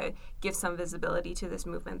give some visibility to this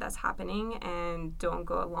movement that's happening, and don't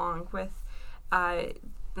go along with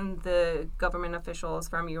the government officials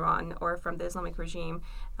from Iran or from the Islamic regime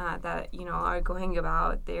that are going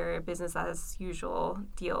about their business as usual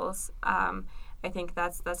deals. I think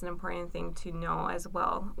that's an important thing to know as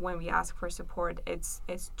well. When we ask for support, it's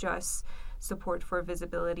just support for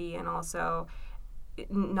visibility, and also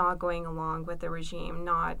not going along with the regime,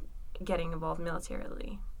 not getting involved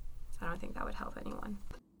militarily. I don't think that would help anyone.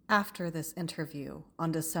 After this interview,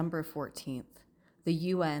 on December 14th, the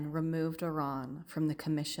UN removed Iran from the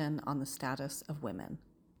Commission on the Status of Women.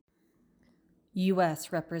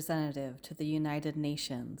 U.S. Representative to the United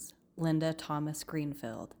Nations, Linda Thomas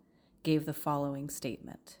Greenfield, gave the following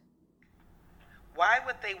statement. Why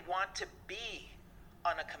would they want to be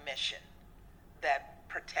on a commission that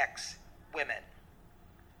protects women?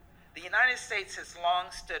 The United States has long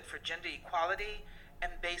stood for gender equality and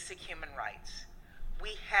basic human rights.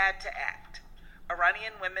 We had to act.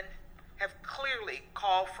 Iranian women have clearly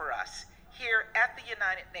called for us here at the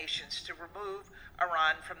United Nations to remove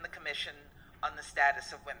Iran from the Commission on the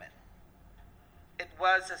Status of Women. It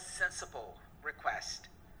was a sensible request.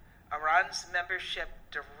 Iran's membership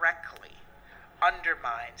directly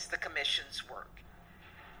undermines the Commission's work.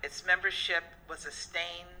 Its membership was a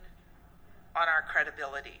stain on our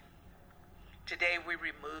credibility. Today we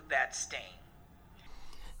remove that stain.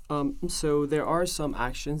 So there are some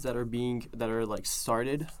actions that are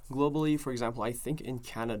started globally. For example, I think in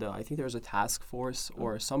Canada, there's a task force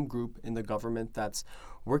or some group in the government that's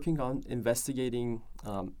working on investigating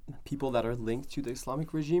people that are linked to the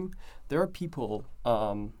Islamic regime. There are people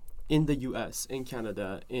in the U.S., in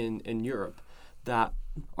Canada, in Europe that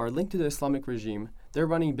are linked to the Islamic regime. They're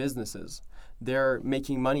running businesses. They're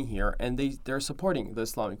making money here, and they're supporting the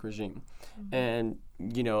Islamic regime. Mm-hmm. And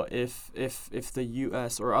if the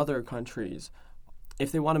U.S. or other countries,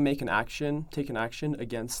 if they want to take an action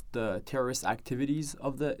against the terrorist activities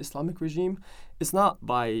of the Islamic regime, it's not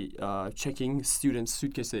by checking students'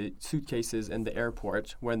 suitcases in the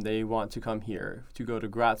airport when they want to come here to go to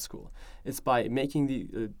grad school. It's by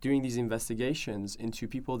doing these investigations into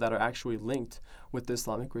people that are actually linked with the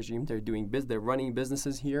Islamic regime. They're running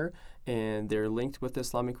businesses here, and they're linked with the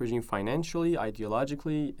Islamic regime financially,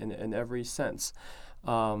 ideologically, in every sense.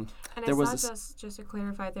 And it's not just to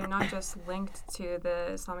clarify, they're not just linked to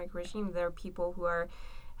the Islamic regime. They're people who are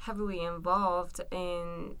heavily involved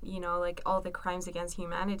in, all the crimes against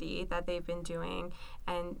humanity that they've been doing,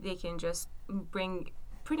 and they can just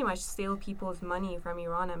pretty much steal people's money from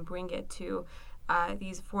Iran and bring it to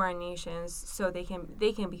these foreign nations so they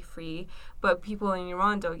can be free, but people in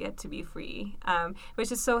Iran don't get to be free,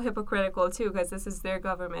 which is so hypocritical too, because this is their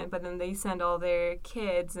government, but then they send all their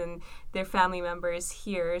kids and their family members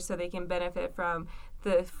here so they can benefit from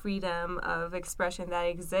the freedom of expression that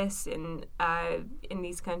exists in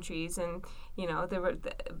these countries, and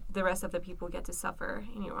the rest of the people get to suffer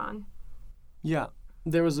in Iran. Yeah,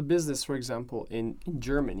 there was a business, for example, in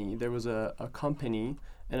Germany. There was a company,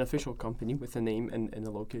 an official company with a name and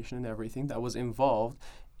a location and everything, that was involved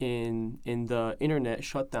in the internet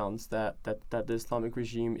shutdowns that the Islamic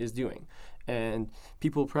regime is doing. And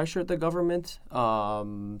people pressured the government.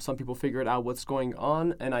 Some people figured out what's going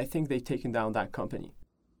on, and I think they've taken down that company.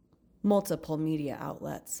 Multiple media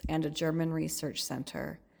outlets and a German research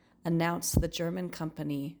center announced the German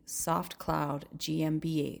company SoftCloud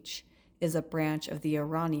GmbH is a branch of the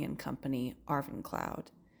Iranian company Arvancloud,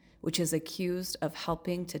 which is accused of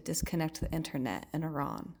helping to disconnect the internet in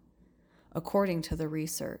Iran. According to the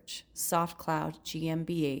research, SoftCloud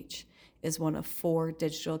GmbH is one of 4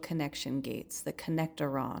 digital connection gates that connect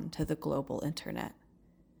Iran to the global internet.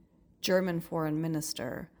 German Foreign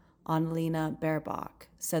Minister Annalena Baerbock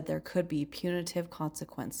said there could be punitive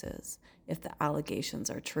consequences if the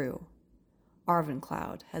allegations are true.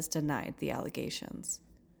 Arvancloud has denied the allegations.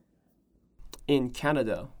 In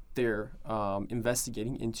Canada, they're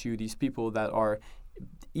investigating into these people that are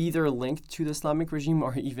either linked to the Islamic regime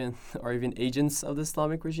or even agents of the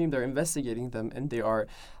Islamic regime. They're investigating them, and they are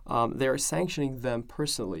sanctioning them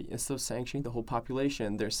personally instead of sanctioning the whole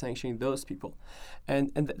population. They're sanctioning those people,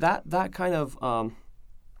 and that kind of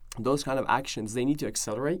those kind of actions, they need to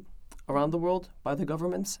accelerate around the world by the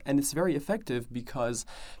governments, and it's very effective because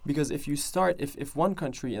if you start if one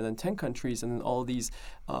country and then 10 countries and then all these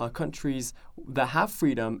countries that have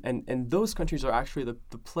freedom, and those countries are actually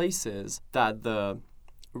the places that the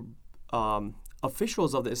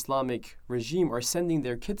officials of the Islamic regime are sending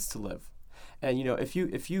their kids to live. And if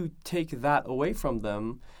you take that away from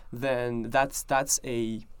them, then that's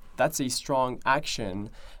a strong action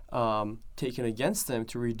taken against them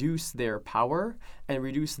to reduce their power and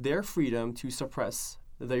reduce their freedom to suppress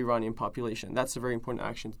the Iranian population. That's a very important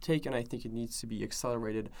action to take, and I think it needs to be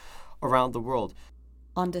accelerated around the world.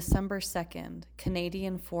 On December 2nd,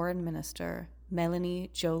 Canadian Foreign Minister Melanie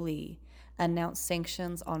Joly announced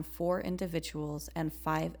sanctions on 4 individuals and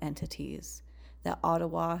 5 entities that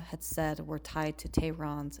Ottawa had said were tied to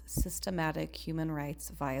Tehran's systematic human rights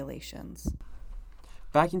violations.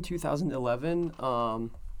 Back in 2011,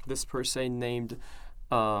 this person named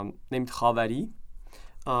Khavari,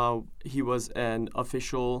 he was an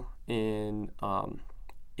official in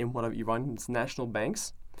one of Iran's national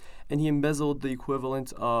banks, and he embezzled the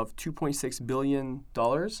equivalent of $2.6 billion,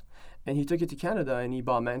 and he took it to Canada and he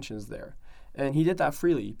bought mansions there. And he did that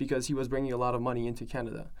freely because he was bringing a lot of money into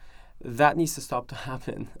Canada. That needs to stop to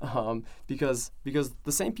happen because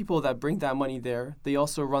the same people that bring that money there, they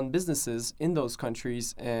also run businesses in those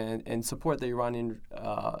countries and support the Iranian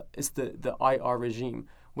the IR regime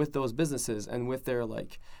with those businesses and with their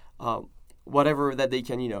whatever that they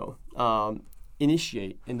can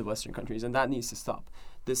initiate in the Western countries, and that needs to stop.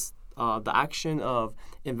 The action of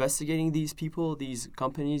investigating these people, these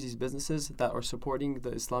companies, these businesses that are supporting the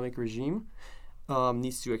Islamic regime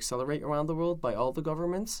needs to accelerate around the world by all the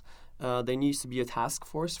governments. There needs to be a task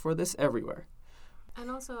force for this everywhere. And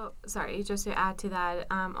also, just to add to that,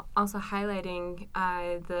 also highlighting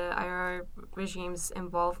the IR regime's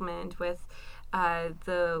involvement with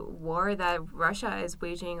the war that Russia is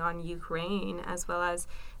waging on Ukraine, as well as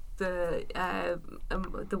the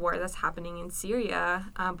war that's happening in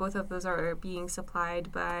Syria. Both of those are being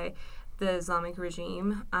supplied by the Islamic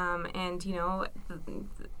regime, and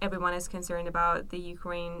everyone is concerned about the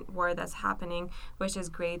Ukraine war that's happening, which is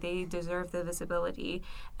great. They deserve the visibility,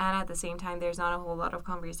 and at the same time, there's not a whole lot of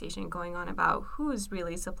conversation going on about who's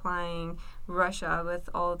really supplying Russia with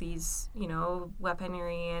all these,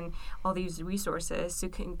 weaponry and all these resources to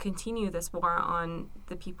continue this war on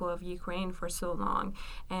the people of Ukraine for so long.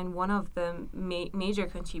 And one of the major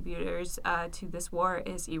contributors to this war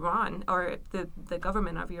is Iran, or the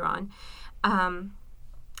government of Iran.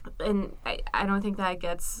 And I don't think that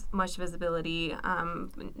gets much visibility,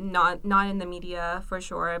 not in the media for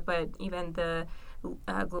sure, but even the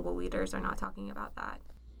global leaders are not talking about that.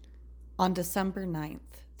 On December 9th,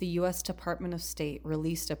 the U.S. Department of State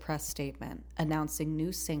released a press statement announcing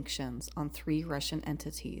new sanctions on 3 Russian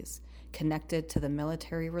entities connected to the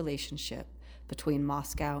military relationship between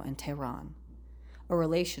Moscow and Tehran, a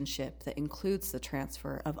relationship that includes the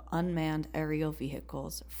transfer of unmanned aerial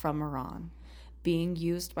vehicles from Iran being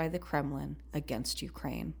used by the Kremlin against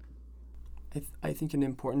Ukraine. I think an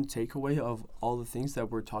important takeaway of all the things that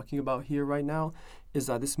we're talking about here right now is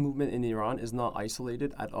that this movement in Iran is not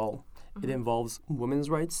isolated at all. It involves women's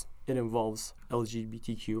rights. It involves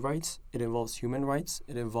LGBTQ rights. It involves human rights.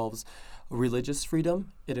 It involves religious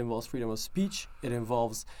freedom. It involves freedom of speech. It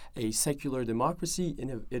involves a secular democracy.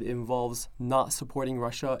 And it involves not supporting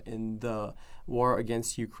Russia in the war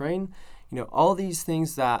against Ukraine. All these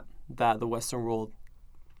things that the Western world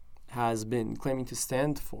has been claiming to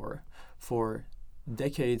stand for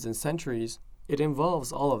decades and centuries, it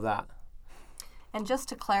involves all of that. And just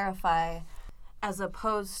to clarify, as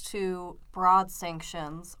opposed to broad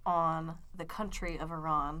sanctions on the country of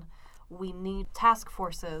Iran, we need task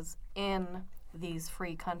forces in these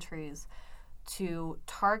free countries to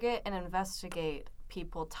target and investigate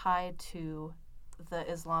people tied to the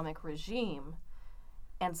Islamic regime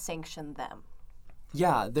and sanction them.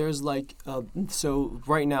 Yeah, there's so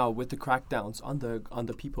right now with the crackdowns on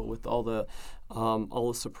the people, with all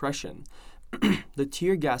the suppression, the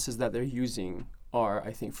tear gases that they're using are,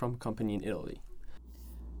 I think, from a company in Italy.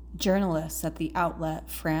 Journalists at the outlet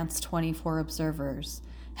France 24 Observers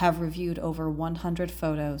have reviewed over 100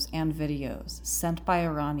 photos and videos sent by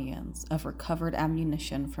Iranians of recovered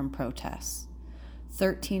ammunition from protests.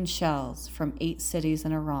 13 shells from 8 cities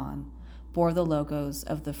in Iran bore the logos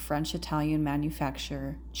of the French-Italian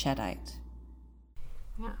manufacturer Cheddite.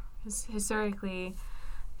 Yeah, historically,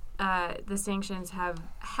 the sanctions have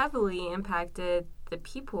heavily impacted the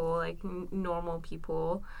people, like normal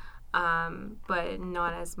people, but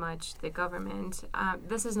not as much the government.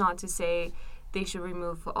 This is not to say they should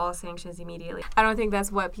remove all sanctions immediately. I don't think that's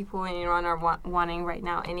what people in Iran are wanting right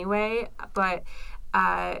now anyway, but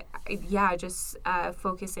just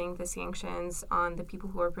focusing the sanctions on the people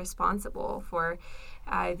who are responsible for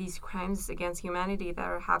these crimes against humanity that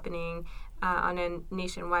are happening on a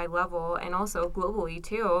nationwide level and also globally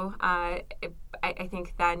too. I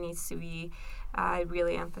think that needs to be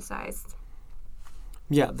really emphasized.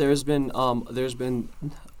 Yeah, there's been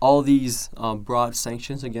all these broad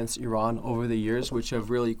sanctions against Iran over the years, which have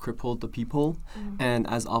really crippled the people. Mm-hmm. And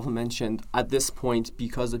as Alva mentioned, at this point,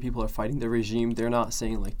 because the people are fighting the regime, they're not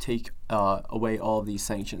saying take away all of these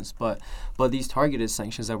sanctions. But these targeted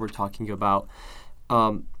sanctions that we're talking about,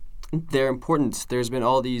 they're important. There's been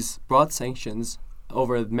all these broad sanctions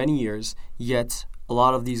over many years, yet a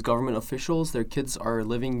lot of these government officials, their kids are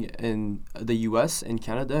living in the U.S., in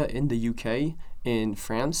Canada, in the U.K., in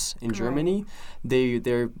France, in Germany.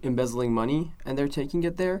 They're embezzling money and they're taking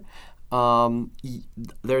it there.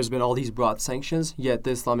 There's been all these broad sanctions, yet the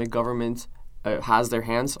Islamic government has their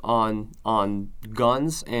hands on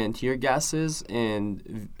guns and tear gases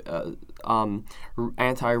and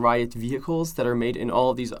anti-riot vehicles that are made in all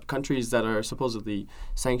of these countries that are supposedly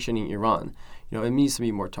sanctioning Iran. It needs to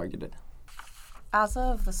be more targeted. As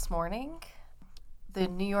of this morning, the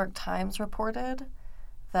New York Times reported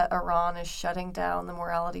that Iran is shutting down the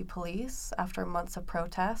morality police after months of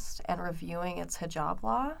protest and reviewing its hijab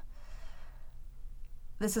law.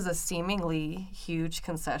 This is a seemingly huge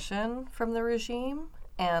concession from the regime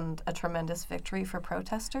and a tremendous victory for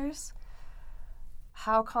protesters.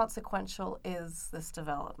 How consequential is this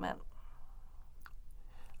development?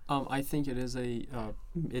 I think it is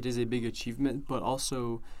a big achievement, but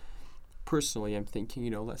also personally, I'm thinking,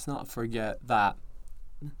 let's not forget that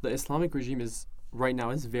the Islamic regime right now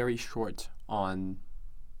is very short on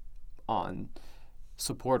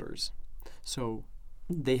supporters. So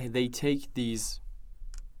they take these,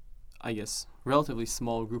 I guess, relatively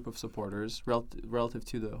small group of supporters relative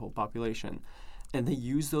to the whole population, and they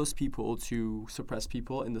use those people to suppress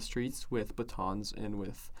people in the streets with batons and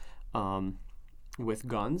with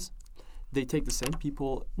guns. They take the same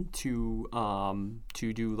people to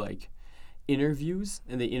do interviews,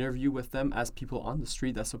 and they interview with them as people on the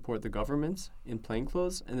street that support the government in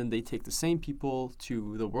plainclothes, and then they take the same people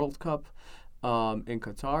to the World Cup in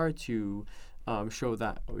Qatar to show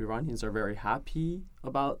that Iranians are very happy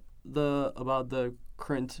about the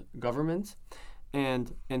current government,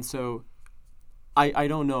 and so I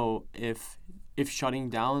don't know if shutting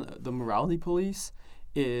down the morality police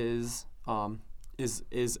is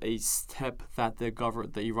a step that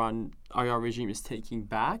the Iran regime is taking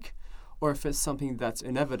back, or if it's something that's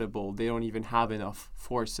inevitable. They don't even have enough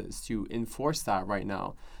forces to enforce that right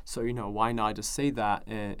now. So, why not just say that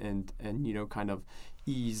and kind of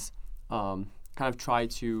ease, kind of try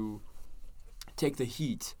to take the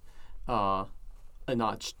heat a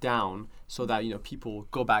notch down so that, people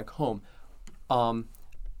go back home.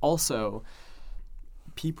 Also,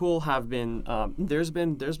 people have been there's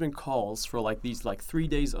been calls for like these like 3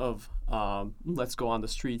 days of let's go on the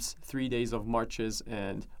streets, 3 days of marches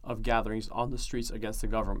and of gatherings on the streets against the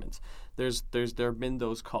government. There have been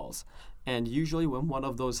those calls, and usually when one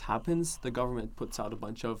of those happens, the government puts out a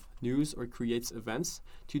bunch of news or creates events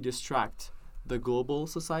to distract the global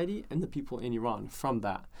society and the people in Iran from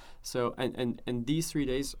that. So and these 3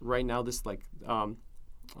 days right now, this like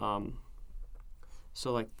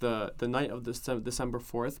so like the night of December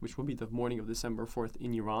 4th, which will be the morning of December 4th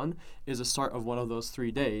in Iran, is the start of one of those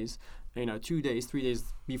 3 days. 2 days, 3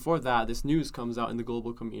 days before that, this news comes out in the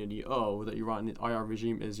global community. Oh, the Iranian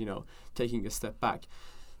regime is taking a step back.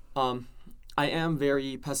 I am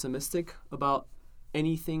very pessimistic about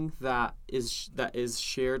anything that is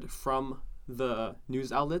shared from the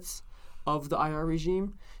news outlets of the IR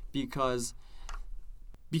regime, because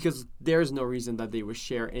there's no reason that they would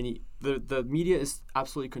share any. The media is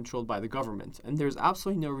absolutely controlled by the government, and there's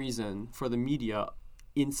absolutely no reason for the media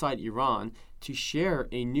inside Iran to share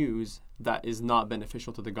a news that is not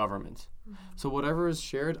beneficial to the government. Mm-hmm. So whatever is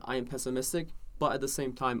shared, I am pessimistic, but at the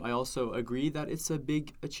same time, I also agree that it's a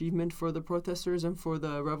big achievement for the protesters and for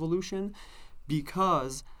the revolution,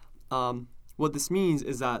 because what this means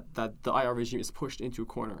is that the IR regime is pushed into a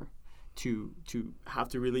corner to have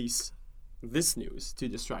to release this news to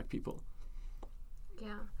distract people.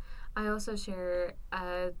 Yeah, I also share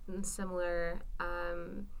a similar,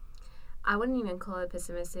 I wouldn't even call it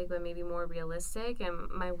pessimistic, but maybe more realistic. And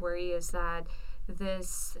my worry is that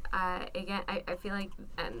this, again, I feel like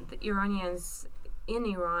the Iranians in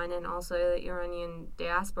Iran and also the Iranian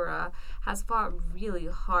diaspora has fought really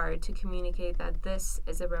hard to communicate that this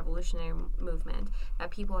is a revolutionary movement,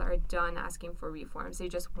 that people are done asking for reforms. They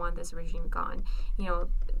just want this regime gone.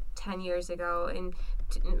 10 years ago in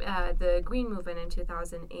the Green Movement in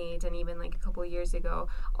 2008, and even like a couple of years ago,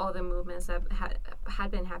 all the movements that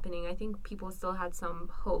had been happening, I think people still had some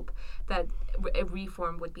hope that a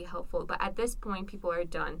reform would be helpful. But at this point, people are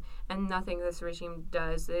done, and nothing this regime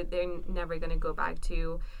does, they're never going to go back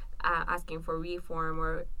to asking for reform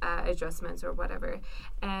or adjustments or whatever.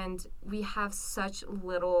 And we have such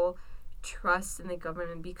little trust in the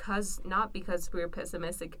government, not because we're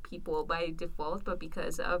pessimistic people by default, but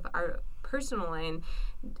because of our personal and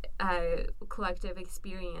collective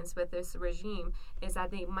experience with this regime, is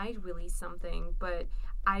that they might release something, but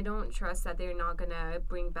I don't trust that they're not going to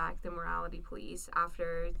bring back the morality police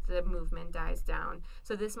after the movement dies down.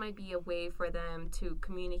 So this might be a way for them to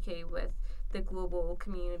communicate with the global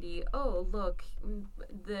community. Oh, look,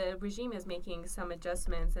 the regime is making some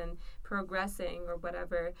adjustments and progressing or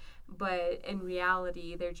whatever, but in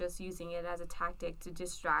reality, they're just using it as a tactic to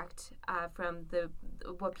distract from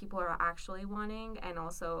what people are actually wanting, and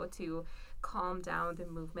also to calm down the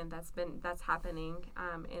movement that's happening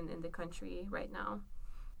in the country right now.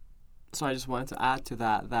 So I just wanted to add to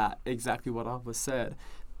that exactly what was said.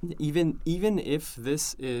 Even if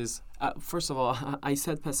this is first of all, I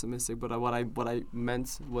said pessimistic, but what I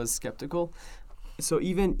meant was skeptical. So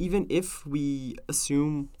even if we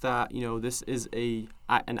assume that this is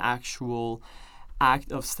an actual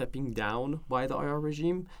act of stepping down by the IR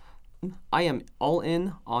regime, I am all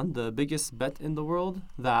in on the biggest bet in the world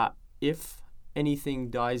that if anything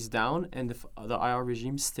dies down and if the IR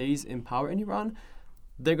regime stays in power in Iran,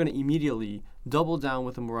 they're going to immediately double down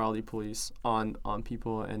with the morality police on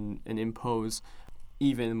people and impose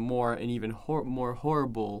even more and even more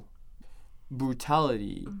horrible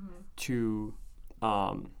brutality to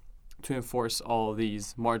enforce all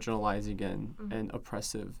these marginalizing and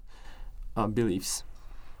oppressive beliefs.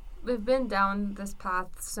 We've been down this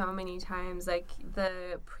path so many times. Like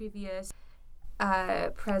the previous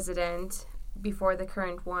president before the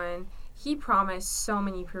current one, he promised so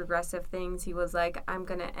many progressive things. He was like, I'm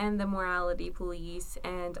going to end the morality police,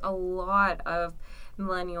 and a lot of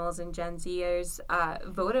millennials and Gen Zers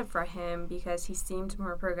voted for him because he seemed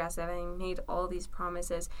more progressive and he made all these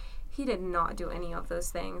promises. He did not do any of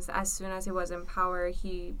those things. As soon as he was in power,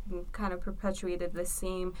 he kind of perpetuated the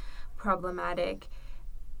same problematic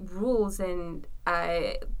rules and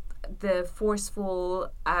the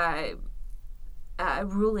forceful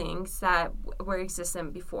rulings that were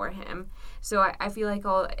existent before him. So I feel like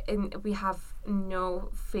we have no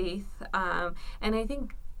faith, and I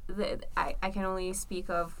think that I can only speak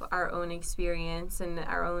of our own experience and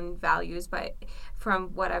our own values, but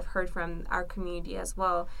from what I've heard from our community as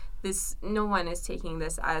well, no one is taking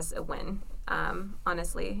this as a win.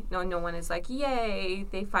 Honestly, no one is like, yay,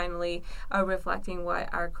 they finally are reflecting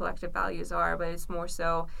what our collective values are, but it's more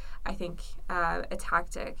so, I think, a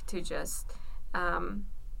tactic to just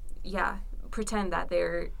pretend that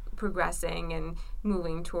they're progressing and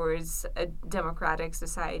moving towards a democratic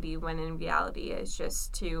society, when in reality it's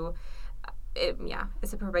just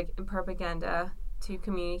it's a propaganda to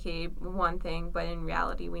communicate one thing, but in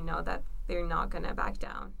reality we know that they're not going to back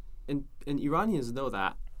down. And Iranians know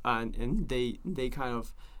that, and they kind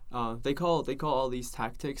of they call all these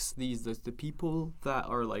tactics, the people that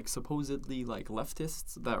are like supposedly like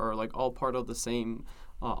leftists, that are like all part of the same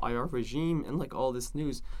IR regime and like all this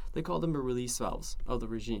news, they call them the release valves of the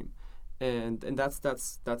regime, and that's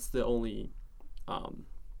the only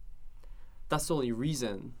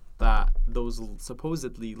reason that those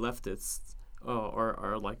supposedly leftists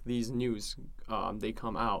are like these news they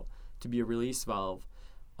come out to be a release valve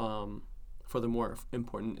for the more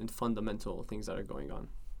important and fundamental things that are going on.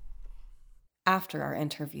 After our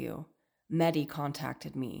interview, Mehdi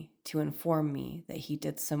contacted me to inform me that he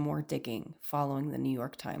did some more digging following the New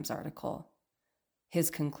York Times article. His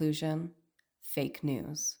conclusion: fake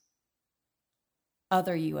news.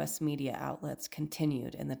 Other U.S. media outlets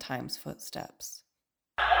continued in the Times' footsteps.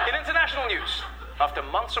 In international news, after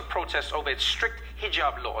months of protests over its strict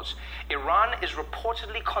hijab laws, Iran is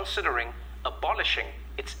reportedly considering abolishing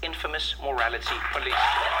its infamous morality police.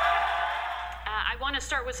 I want to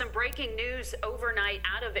start with some breaking news overnight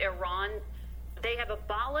out of Iran. They have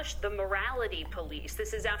abolished the morality police.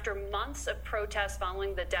 This is after months of protests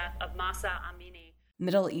following the death of Mahsa Amini.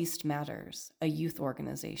 Middle East Matters, a youth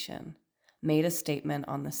organization, made a statement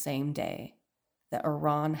on the same day that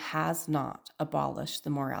Iran has not abolished the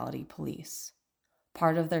morality police.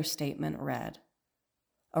 Part of their statement read,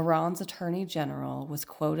 Iran's Attorney General was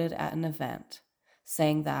quoted at an event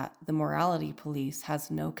saying that the morality police has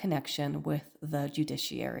no connection with the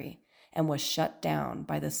judiciary and was shut down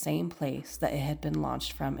by the same place that it had been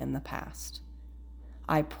launched from in the past.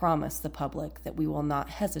 I promise the public that we will not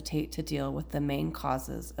hesitate to deal with the main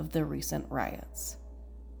causes of the recent riots.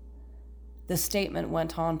 The statement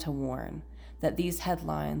went on to warn that these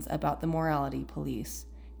headlines about the morality police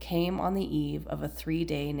came on the eve of a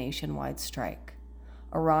 3-day nationwide strike.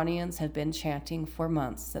 Iranians have been chanting for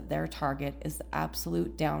months that their target is the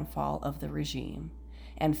absolute downfall of the regime,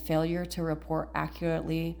 and failure to report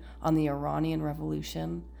accurately on the Iranian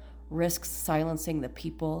Revolution risks silencing the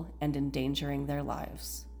people and endangering their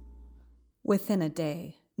lives. Within a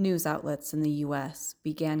day, news outlets in the U.S.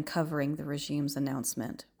 began covering the regime's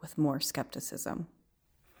announcement with more skepticism.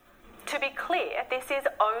 To be clear, this is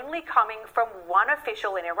only coming from one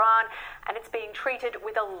official in Iran, and it's being treated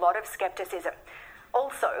with a lot of skepticism.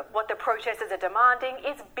 Also, what the protesters are demanding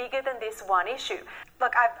is bigger than this one issue.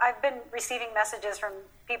 Look, I've been receiving messages from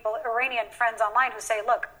people, Iranian friends online, who say,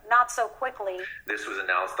 look, not so quickly. This was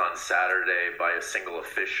announced on Saturday by a single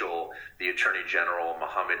official, the Attorney General,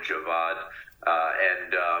 Mohammad Javad,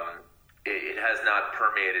 and it has not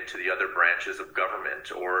permeated to the other branches of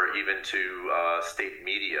government or even to state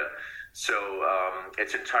media. So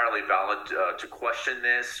it's entirely valid to question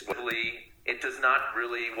this. It does not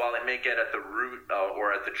really, while it may get at the root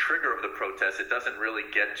or at the trigger of the protest, it doesn't really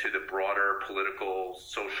get to the broader political,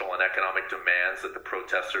 social, and economic demands that the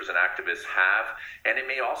protesters and activists have. And it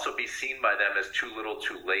may also be seen by them as too little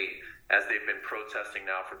too late, as they've been protesting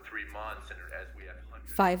now for 3 months. And as we have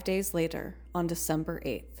 5 days later, on December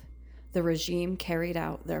 8th, the regime carried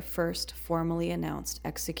out their first formally announced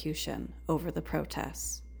execution over the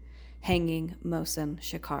protests, hanging Mohsen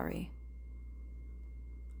Shikari.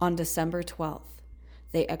 On December 12th,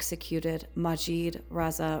 they executed Majid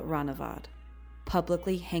Raza Ranavad,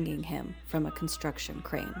 publicly hanging him from a construction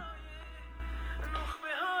crane.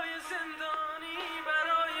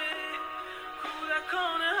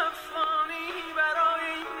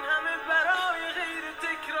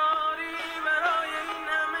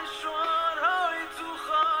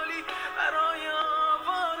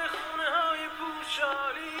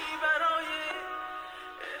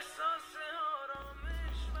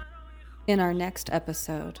 In our next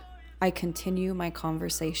episode, I continue my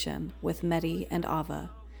conversation with Mehdi and Ava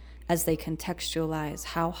as they contextualize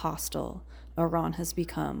how hostile Iran has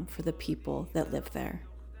become for the people that live there.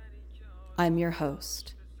 I'm your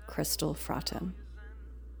host, Crystal Fraughton.